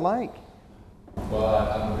 What was that like? Well,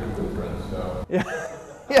 I'm a good Lutheran, so Yeah.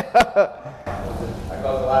 I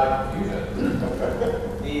caused a lot of confusion.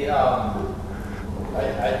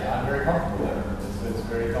 I'm very comfortable there. It's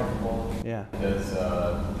very comfortable. Yeah. Because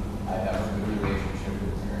I have a good relationship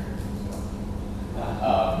with Mary.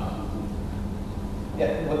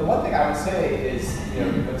 Well, the one thing I would say is,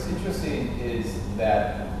 what's interesting is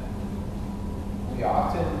that we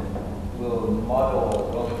often will muddle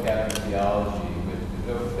Roman Catholic theology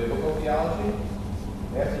with biblical theology.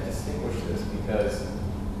 We have to distinguish this because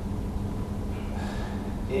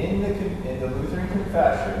in the Lutheran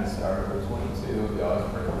Confessions, Article 22 of the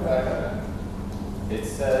Augsburg Confession, it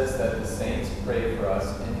says that the saints pray for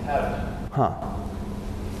us in heaven.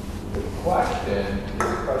 The question is a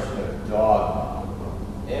question of dogma.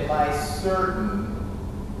 Am I certain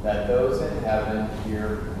that those in heaven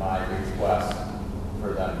hear my request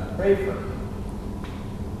for them to pray for me?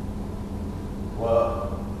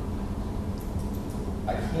 Well,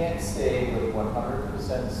 I can't say with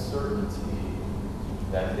 100% certainty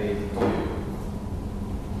that they do,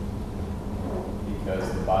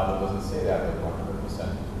 because the Bible doesn't say that with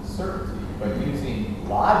 100% certainty. But using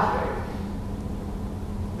logic,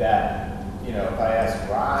 that, if I ask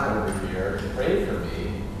Ron over here to pray for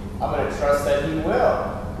me, I'm going to trust that he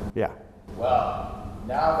will. Yeah. Well,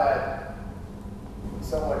 now that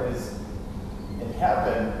someone is in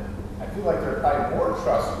heaven, I feel like they're probably more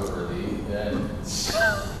trustworthy than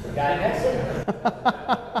the guy next to him.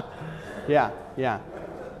 Yeah.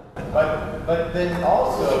 But then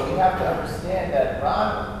also we have to understand that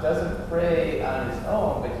Ron doesn't pray on his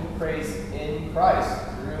own, but he prays in Christ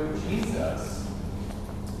through through Jesus,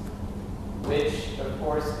 which, of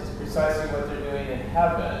course, is precisely what they're doing in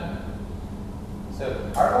heaven.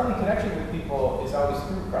 So our only connection with people is always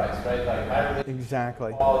through Christ, right? Like my relationship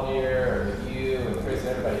Exactly. with Paul here, or with you, and Chris, and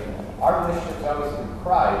everybody. Our relationship is always through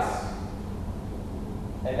Christ,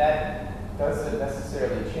 and that doesn't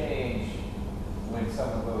necessarily change when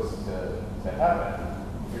someone goes to heaven.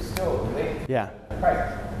 You're still related to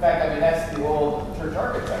Christ. In fact, I mean, that's the old church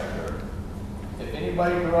architecture. If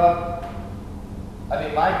anybody grew up, I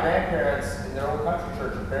mean, my grandparents in their old country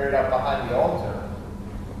church are buried up behind the altar,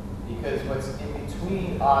 because what's in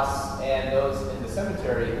between us and those in the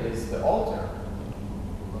cemetery is the altar,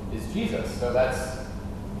 is Jesus. So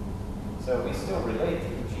we still relate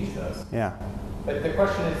to Jesus. Yeah. But the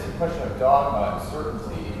question is a question of dogma and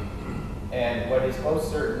certainty, and what is most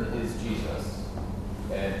certain is Jesus.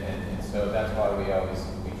 And so that's why we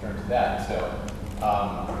turn to that. So,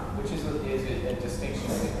 which is a distinction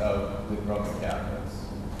with Roman Catholics.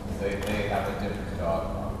 They have a different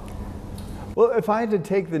dogma. Well, if I had to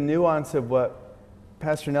take the nuance of what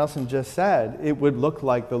Pastor Nelson just said, it would look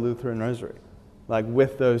like the Lutheran Rosary, like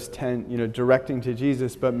with those 10, directing to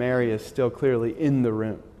Jesus, but Mary is still clearly in the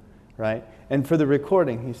room, right? And for the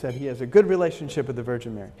recording, he said he has a good relationship with the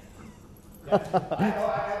Virgin Mary. I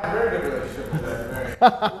have a very good relationship with that, Mary.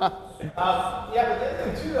 But the other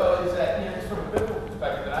thing too, though, is that just from a biblical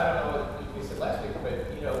perspective, and I don't know what we said last week, but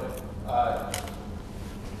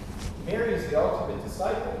Mary is the ultimate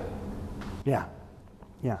disciple. Yeah.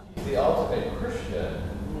 She's the ultimate Christian,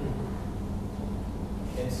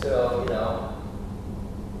 and so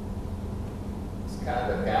it's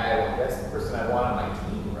kind of the guy. That's the person I want on my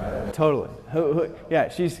team, right? I mean, Totally. Yeah,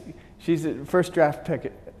 she's a first draft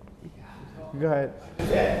pick. Go ahead.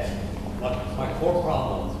 My core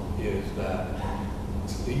problem is that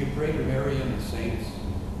do you pray to Mary and the saints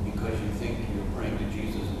because you think you're praying to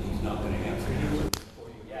Jesus and he's not going to answer you?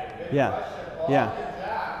 Yeah.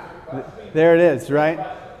 There it is, right?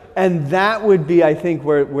 And that would be, I think,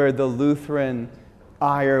 where the Lutheran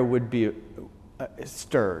ire would be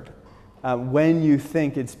stirred. When you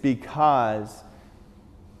think it's because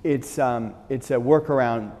it's a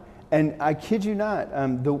workaround. And I kid you not,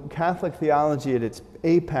 the Catholic theology at its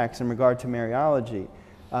apex in regard to Mariology,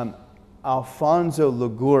 Alfonso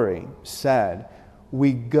Liguori said,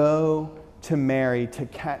 we go to Mary to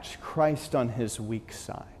catch Christ on his weak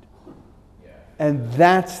side. And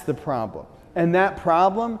that's the problem. And that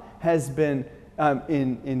problem has been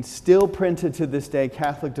in still printed to this day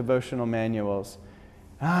Catholic devotional manuals.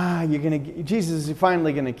 Jesus is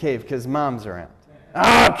finally going to cave because mom's around.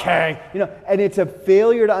 Okay. And it's a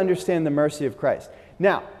failure to understand the mercy of Christ.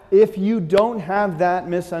 Now, if you don't have that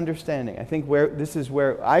misunderstanding, I think this is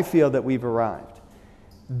where I feel that we've arrived,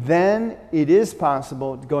 then it is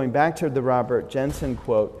possible, going back to the Robert Jensen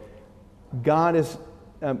quote, God is,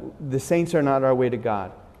 the saints are not our way to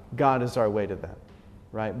God. God is our way to them.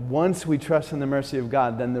 Right? Once we trust in the mercy of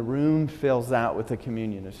God, then the room fills out with the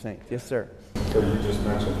communion of saints. Yes, sir. So you just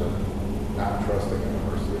mentioned the not trusting in the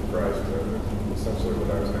mercy of Christ. Essentially what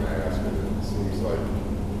I was going to ask is, it seems like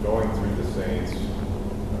going through the saints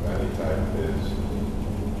of any type is,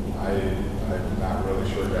 I'm not really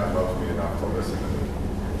sure God loves me enough to listen to me.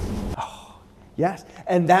 Oh, yes,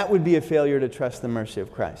 and that would be a failure to trust the mercy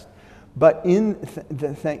of Christ. But if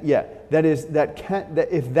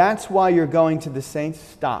that's why you're going to the saints,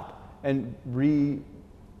 stop and re-tutor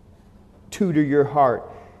your heart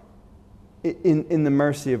in the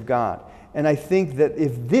mercy of God. And I think that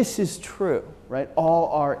if this is true, right, all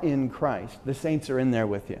are in Christ. The saints are in there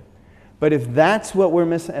with you. But if that's what we're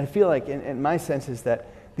missing, I feel like, and my sense is that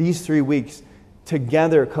these 3 weeks,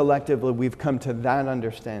 together, collectively, we've come to that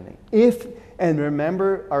understanding. And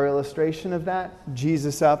remember our illustration of that,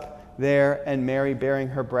 Jesus up there and Mary bearing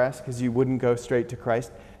her breast, because you wouldn't go straight to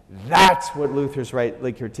Christ. That's what Luther's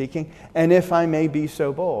rightly critiquing. And if I may be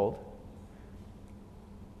so bold,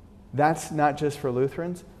 that's not just for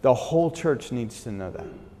Lutherans. The whole church needs to know that.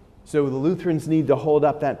 So the Lutherans need to hold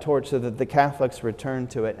up that torch so that the Catholics return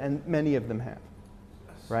to it, and many of them have.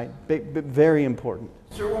 Right? Very important.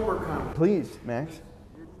 Sir, one more comment. Please, Max.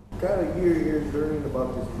 Got a year here learning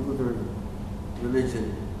about this Lutheran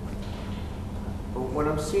religion. But what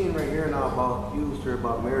I'm seeing right here now about you, sir,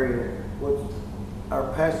 about Mary, what our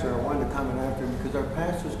pastor, I wanted to comment after him, because our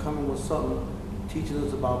pastor's coming with something, teaching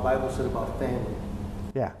us about Bible said about family.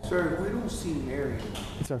 Yeah. Sir, we don't see Mary.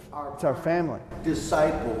 It's our family.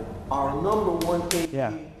 Disciple, our number one thing.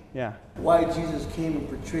 Yeah. Why Jesus came and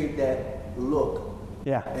portrayed that look.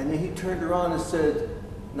 Yeah. And then he turned around and said,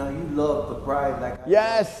 now you love the bride like I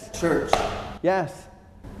yes. love the church. Yes.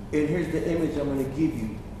 And here's the image I'm going to give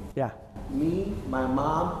you. Yeah. Me, my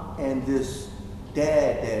mom, and this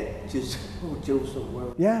dad that just Joseph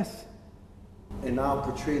Webber. Yes. And I'll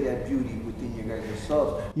portray that beauty within your guys'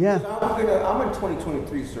 yourselves. Yeah. I'm in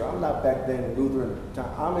 2023, sir. I'm not back then in Lutheran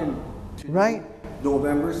time. I'm in Right.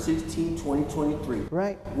 November 16, 2023.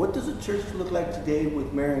 Right. What does a church look like today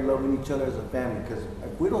with marrying, loving each other as a family? Because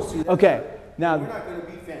if we don't see that, Okay. Now, we're not going to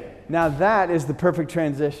be family. now that is the perfect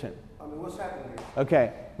transition. I mean, what's happening here?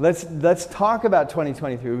 Okay. Let's talk about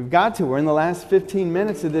 2023. We've got to. We're in the last 15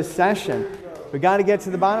 minutes of this session. We got to get to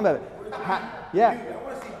the bottom of it. Yeah.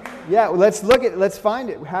 Yeah, well, let's find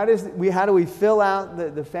it. How do we fill out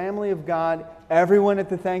the family of God? Everyone at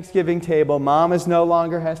the Thanksgiving table. Mom no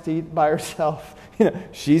longer has to eat by herself.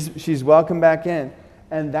 She's welcome back in.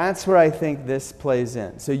 And that's where I think this plays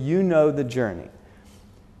in. So you know the journey.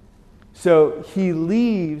 So he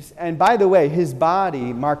leaves, and by the way, his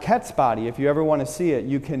body, Marquette's body, if you ever want to see it,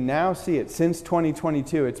 you can now see it. Since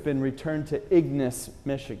 2022, it's been returned to Ignis,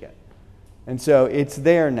 Michigan. And so it's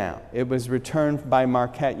there now. It was returned by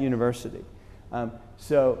Marquette University.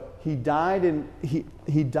 So he died in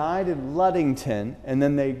Ludington, and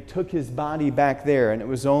then they took his body back there, and it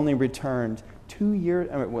was only returned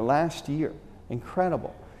last year.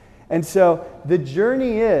 Incredible. And so the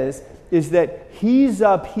journey is that he's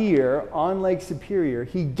up here on Lake Superior.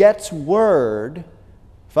 He gets word,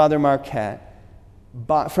 Father Marquette,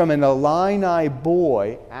 from an Illini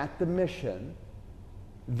boy at the mission,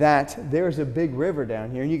 that there's a big river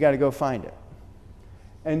down here and you got to go find it.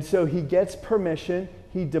 And so he gets permission.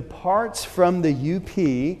 He departs from the UP,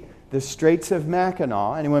 the Straits of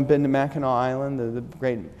Mackinac. Anyone been to Mackinac Island? The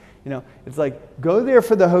great, it's like, go there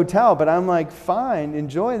for the hotel. But I'm like, fine,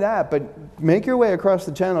 enjoy that. But make your way across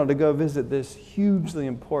the channel to go visit this hugely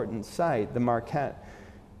important site, the Marquette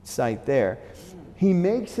site there. He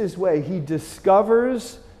makes his way. He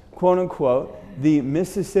discovers, quote unquote, the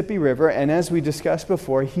Mississippi River, and as we discussed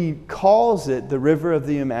before, he calls it the River of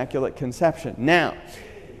the Immaculate Conception. Now,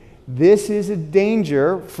 this is a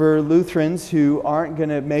danger for Lutherans who aren't going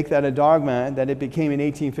to make that a dogma that it became in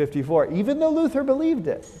 1854, even though Luther believed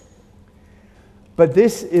it. But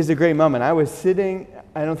this is a great moment. I was sitting,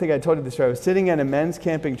 I don't think I told you this story, I was sitting at a men's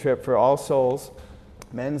camping trip for All Souls,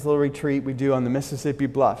 men's little retreat we do on the Mississippi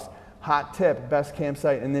Bluffs. Hot tip, best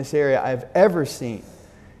campsite in this area I've ever seen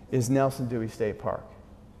is Nelson Dewey State Park.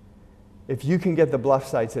 If you can get the bluff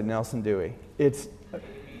sites at Nelson Dewey, it's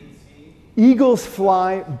eagles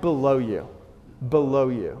fly below you.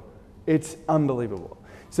 It's unbelievable.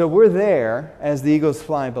 So we're there as the eagles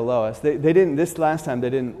fly below us. They didn't, this last time, they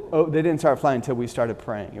didn't start flying until we started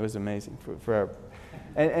praying. It was amazing.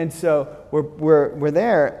 And so we're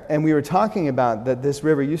there, and we were talking about that this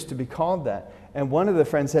river used to be called that. And one of the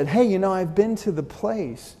friends said, hey, I've been to the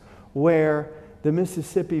place where the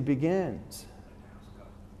Mississippi begins.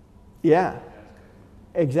 Yeah,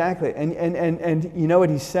 exactly. And you know what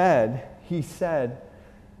he said? He said,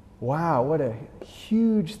 wow, what a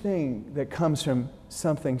huge thing that comes from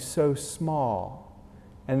something so small.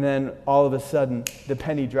 And then all of a sudden, the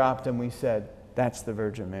penny dropped and we said, that's the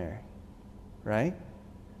Virgin Mary, right?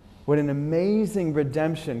 What an amazing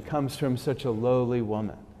redemption comes from such a lowly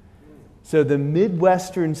woman. So the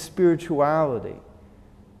Midwestern spirituality,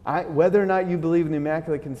 whether or not you believe in the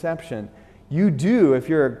Immaculate Conception, you do, if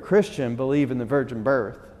you're a Christian, believe in the virgin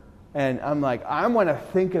birth. And I'm like, I want to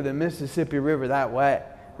think of the Mississippi River that way,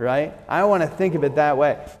 right? I want to think of it that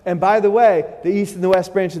way. And by the way, the east and the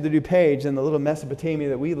west branch of the DuPage and the little Mesopotamia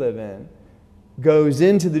that we live in goes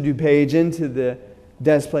into the DuPage, into the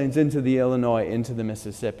Des Plaines, into the Illinois, into the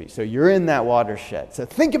Mississippi. So you're in that watershed. So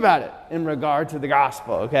think about it in regard to the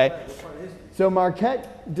gospel, okay? So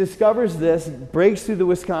Marquette discovers this, breaks through the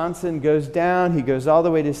Wisconsin, goes down. He goes all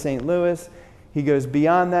the way to St. Louis. He goes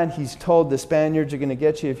beyond that. He's told the Spaniards are going to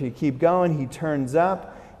get you if you keep going. He turns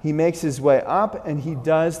up. He makes his way up, and he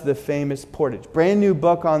does the famous portage. Brand new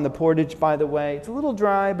book on the portage, by the way. It's a little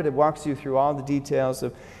dry, but it walks you through all the details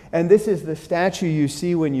of. And this is the statue you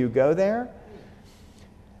see when you go there.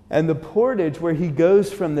 And the portage, where he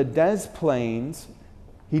goes from the Des Plaines,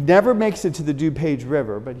 he never makes it to the DuPage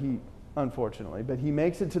River, but he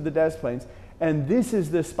makes it to the Des Plaines. And this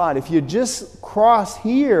is the spot. If you just cross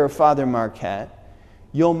here, Father Marquette,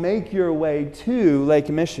 you'll make your way to Lake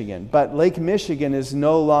Michigan. But Lake Michigan is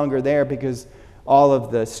no longer there because all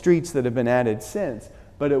of the streets that have been added since.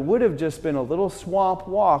 But it would have just been a little swamp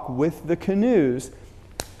walk with the canoes.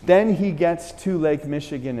 Then he gets to Lake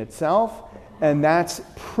Michigan itself, and that's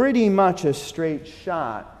pretty much a straight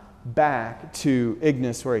shot back to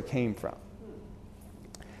Ignis, where he came from.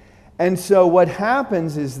 And so what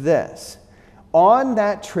happens is this. On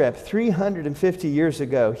that trip, 350 years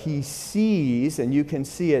ago, he sees, and you can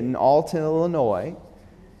see it in Alton, Illinois,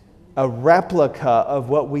 a replica of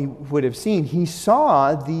what we would have seen. He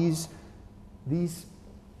saw these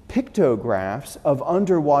pictographs of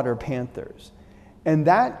underwater panthers. And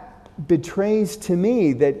that betrays to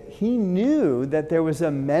me that he knew that there was a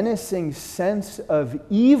menacing sense of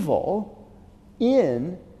evil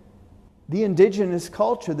in the indigenous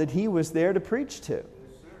culture that he was there to preach to.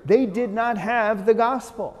 They did not have the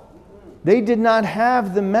gospel. They did not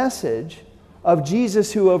have the message of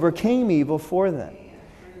Jesus who overcame evil for them.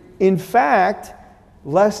 In fact,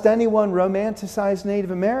 lest anyone romanticize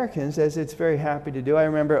Native Americans, as it's very happy to do, I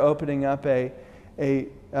remember opening up a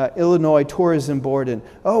Illinois tourism board, and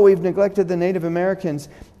we've neglected the Native Americans.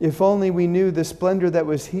 If only we knew the splendor that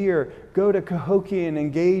was here. Go to Cahokia and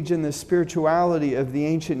engage in the spirituality of the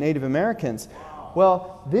ancient Native Americans.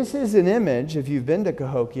 Well, this is an image, if you've been to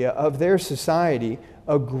Cahokia, of their society,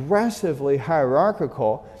 aggressively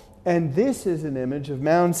hierarchical, and this is an image of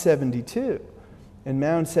Mound 72. And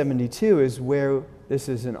Mound 72 is where, this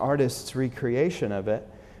is an artist's recreation of it,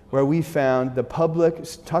 where we found the public,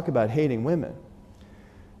 talk about hating women,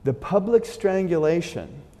 the public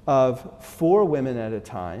strangulation of 4 women at a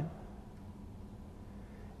time,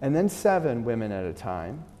 and then 7 women at a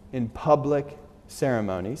time in public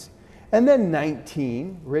ceremonies, and then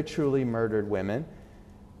 19 ritually murdered women,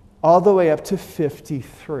 all the way up to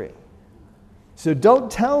 53. So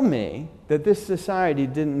don't tell me that this society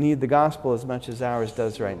didn't need the gospel as much as ours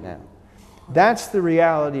does right now. That's the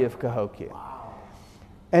reality of Cahokia.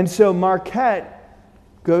 And so Marquette,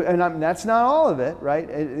 that's not all of it, right?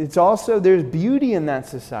 It's also, there's beauty in that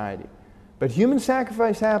society. But human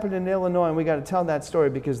sacrifice happened in Illinois, and we got to tell that story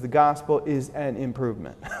because the gospel is an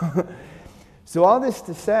improvement. So all this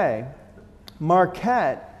to say,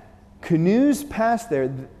 Marquette canoes past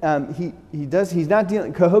there. He's not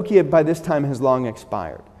dealing, Cahokia by this time has long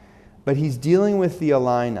expired, but he's dealing with the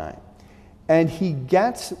Illini. And he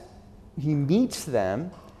meets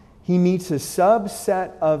them. He meets a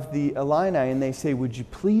subset of the Illini, and they say, would you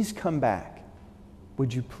please come back?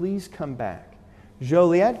 Would you please come back?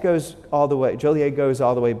 Joliet goes all the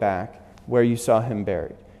way back where you saw him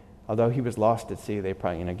buried. Although he was lost at sea, they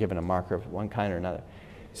probably given a marker of one kind or another.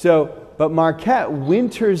 So, but Marquette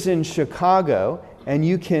winters in Chicago, and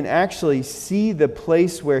you can actually see the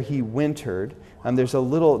place where he wintered. There's a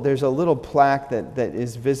little plaque that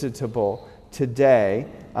is visitable today.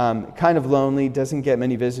 Kind of lonely, doesn't get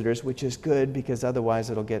many visitors, which is good because otherwise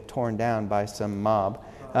it'll get torn down by some mob.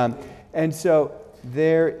 And so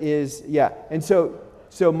there is, and so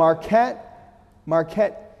Marquette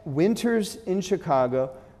winters in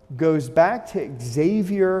Chicago, goes back to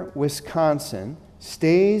Xavier, Wisconsin,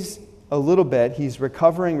 stays a little bit, he's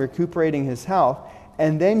recuperating his health,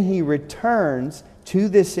 and then he returns to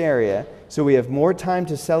this area, so we have more time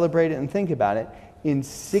to celebrate it and think about it, in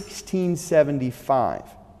 1675.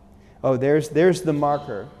 Oh, there's the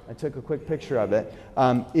marker. I took a quick picture of it,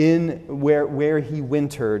 in where he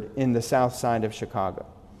wintered in the south side of Chicago.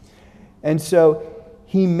 And so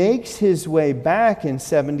he makes his way back in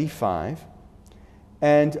 75,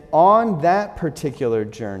 and on that particular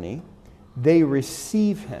journey, they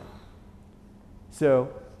receive him. So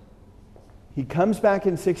he comes back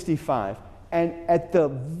in 65, and at the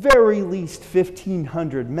very least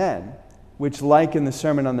 1,500 men, which, like in the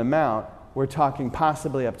Sermon on the Mount, we're talking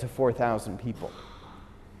possibly up to 4,000 people.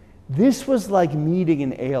 This was like meeting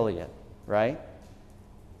an alien, right?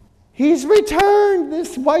 He's returned,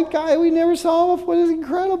 this white guy we never saw before, is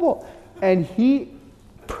incredible. And he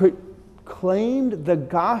proclaimed the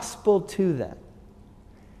gospel to them.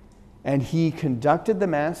 And he conducted the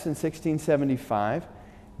Mass in 1675.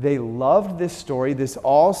 They loved this story. This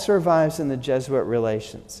all survives in the Jesuit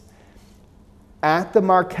relations. At the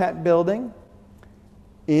Marquette Building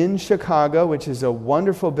in Chicago, which is a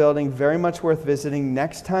wonderful building, very much worth visiting.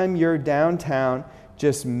 Next time you're downtown,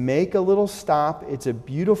 just make a little stop. It's a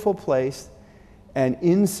beautiful place. And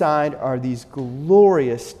inside are these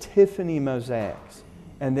glorious Tiffany mosaics.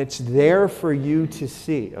 And it's there for you to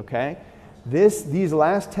see, okay? These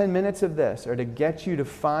last 10 minutes of this are to get you to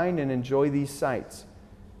find and enjoy these sites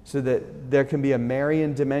so that there can be a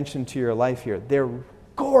Marian dimension to your life here. They're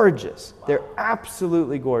gorgeous. They're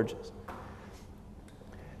absolutely gorgeous.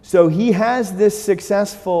 So he has this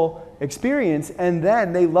successful experience, and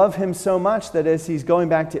then they love him so much that as he's going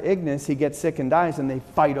back to Ignis, he gets sick and dies, and they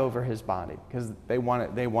fight over his body because they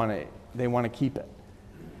want to keep it.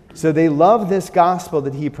 So they love this gospel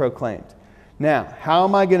that he proclaimed. Now, how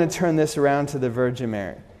am I going to turn this around to the Virgin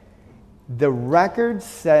Mary? The record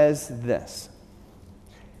says this.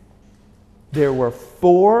 There were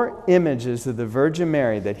 4 images of the Virgin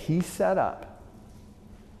Mary that he set up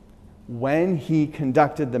when he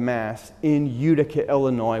conducted the Mass in Utica,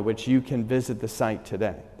 Illinois, which you can visit the site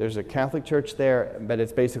today. There's a Catholic church there, but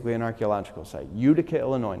it's basically an archaeological site. Utica,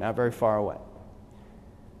 Illinois, not very far away.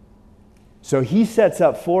 So he sets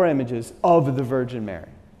up 4 images of the Virgin Mary,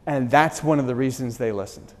 and that's one of the reasons they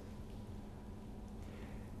listened.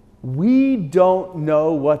 We don't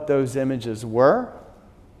know what those images were,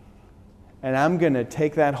 and I'm going to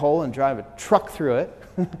take that hole and drive a truck through it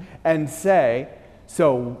and say,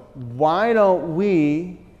 so why don't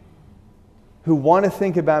we, who want to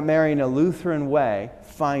think about Mary in a Lutheran way,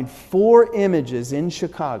 find 4 images in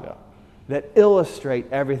Chicago that illustrate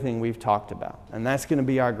everything we've talked about? And that's going to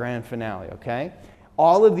be our grand finale, okay?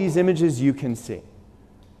 All of these images you can see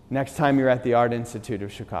next time you're at the Art Institute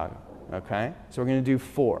of Chicago, okay? So we're going to do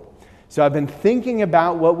 4. So I've been thinking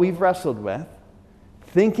about what we've wrestled with,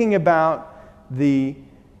 thinking about the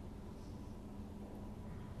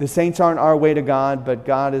saints aren't our way to God, but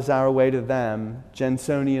God is our way to them,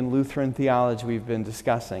 Jensonian Lutheran theology we've been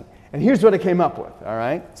discussing. And here's what I came up with, all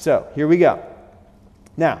right? So here we go.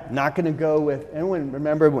 Now, not going to go with, anyone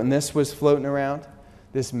remember when this was floating around?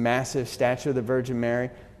 This massive statue of the Virgin Mary?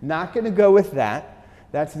 Not going to go with that.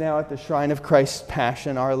 That's now at the Shrine of Christ's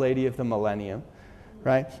Passion, Our Lady of the Millennium,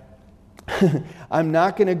 right? I'm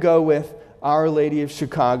not going to go with Our Lady of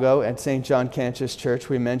Chicago at St. John Cantius Church.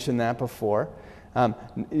 We mentioned that before.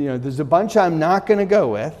 There's a bunch I'm not going to go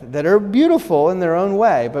with that are beautiful in their own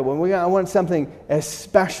way, but I want something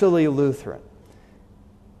especially Lutheran.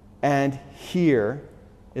 And here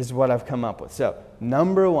is what I've come up with. So,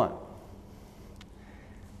 number 1,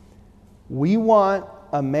 we want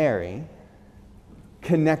a Mary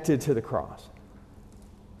connected to the cross,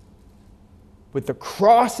 with the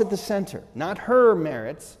cross at the center, not her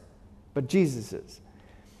merits, but Jesus's.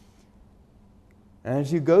 And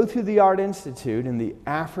as you go through the Art Institute in the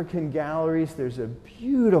African galleries, there's a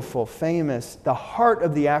beautiful, famous, the heart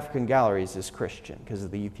of the African galleries is Christian because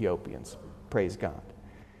of the Ethiopians. Praise God.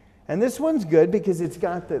 And this one's good because it's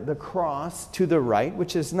got the cross to the right,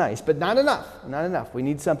 which is nice, but not enough. Not enough. We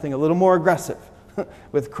need something a little more aggressive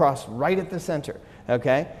with cross right at the center.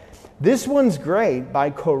 Okay? This one's great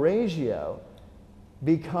by Correggio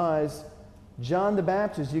because John the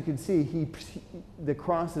Baptist, you can see, the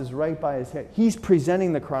cross is right by his head. He's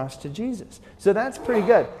presenting the cross to Jesus. So that's pretty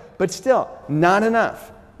good. But still, not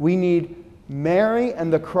enough. We need Mary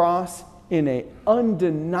and the cross in an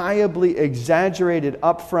undeniably exaggerated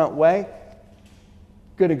upfront way.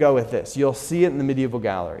 Going to go with this. You'll see it in the medieval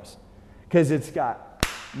galleries. Because it's got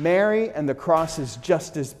Mary and the cross is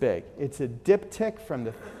just as big. It's a diptych from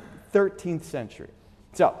the 13th century.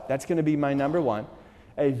 So that's going to be my number 1.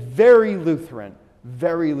 A very Lutheran,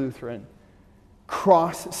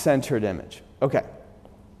 cross-centered image. Okay.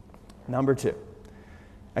 Number 2.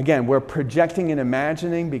 Again, we're projecting and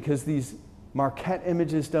imagining because these Marquette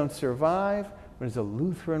images don't survive. There's a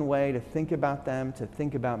Lutheran way to think about them, to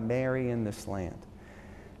think about Mary in this land.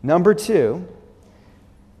 Number 2,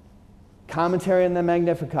 commentary on the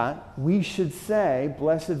Magnificat. We should say,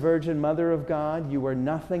 Blessed Virgin, Mother of God, you were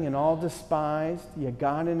nothing and all despised, yet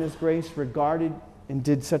God in his grace regarded and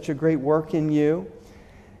did such a great work in you.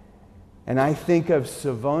 And I think of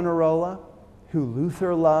Savonarola, who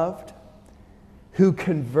Luther loved, who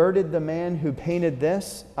converted the man who painted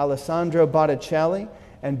this, Alessandro Botticelli,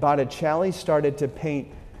 and Botticelli started to paint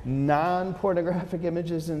non-pornographic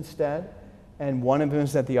images instead, and one of them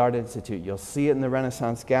is at the Art Institute. You'll see it in the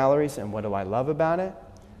Renaissance galleries, and what do I love about it?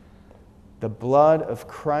 The blood of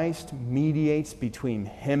Christ mediates between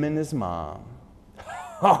him and his mom.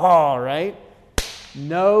 All right?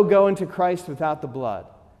 No going to Christ without the blood.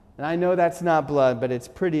 And I know that's not blood, but it's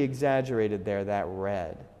pretty exaggerated there, that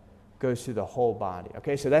red goes through the whole body.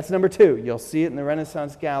 Okay, so that's number 2. You'll see it in the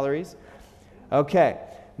Renaissance galleries. Okay,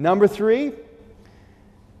 number 3,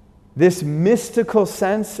 this mystical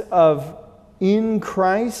sense of in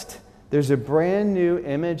Christ. There's a brand new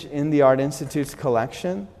image in the Art Institute's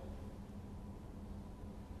collection.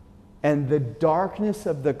 And the darkness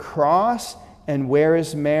of the cross, and where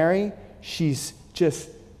is Mary? She's just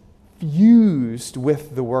fused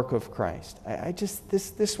with the work of Christ. I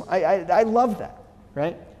love that,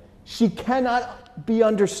 right? She cannot be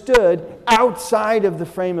understood outside of the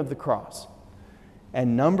frame of the cross.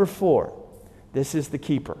 And number 4, this is the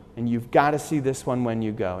keeper, and you've got to see this one when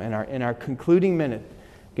you go. In our concluding minute,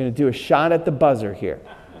 I'm going to do a shot at the buzzer here.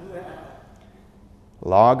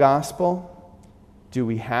 Law Gospel. Do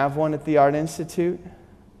we have one at the Art Institute?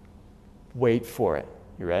 Wait for it.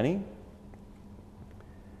 You ready?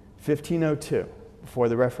 1502, before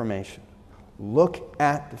the Reformation. Look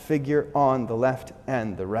at the figure on the left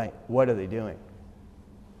and the right. What are they doing?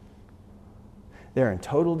 They're in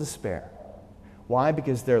total despair. Why?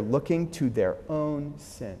 Because they're looking to their own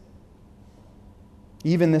sin.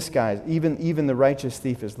 Even this guy, even the righteous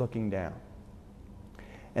thief is looking down.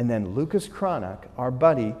 And then Lucas Cranach, our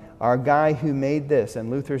buddy, our guy who made this, and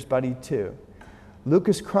Luther's buddy too,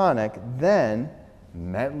 Lucas Cranach then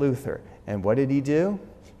met Luther. And what did he do?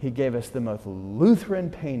 He gave us the most Lutheran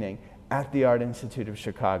painting at the Art Institute of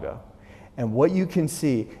Chicago. And what you can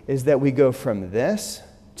see is that we go from this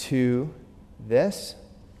to this,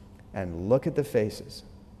 and look at the faces.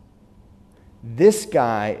 This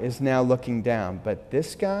guy is now looking down, but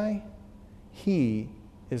this guy, he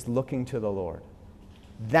is looking to the Lord.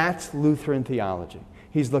 That's Lutheran theology.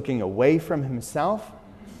 He's looking away from himself.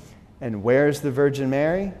 And where's the Virgin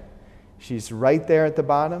Mary? She's right there at the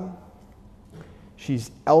bottom.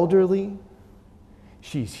 She's elderly.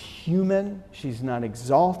 She's human. She's not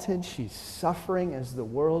exalted. She's suffering as the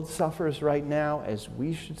world suffers right now, as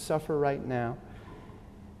we should suffer right now.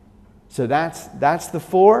 So that's the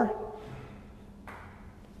four.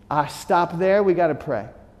 I stop there. We got to pray.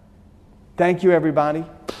 Thank you, everybody.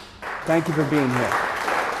 Thank you for being here.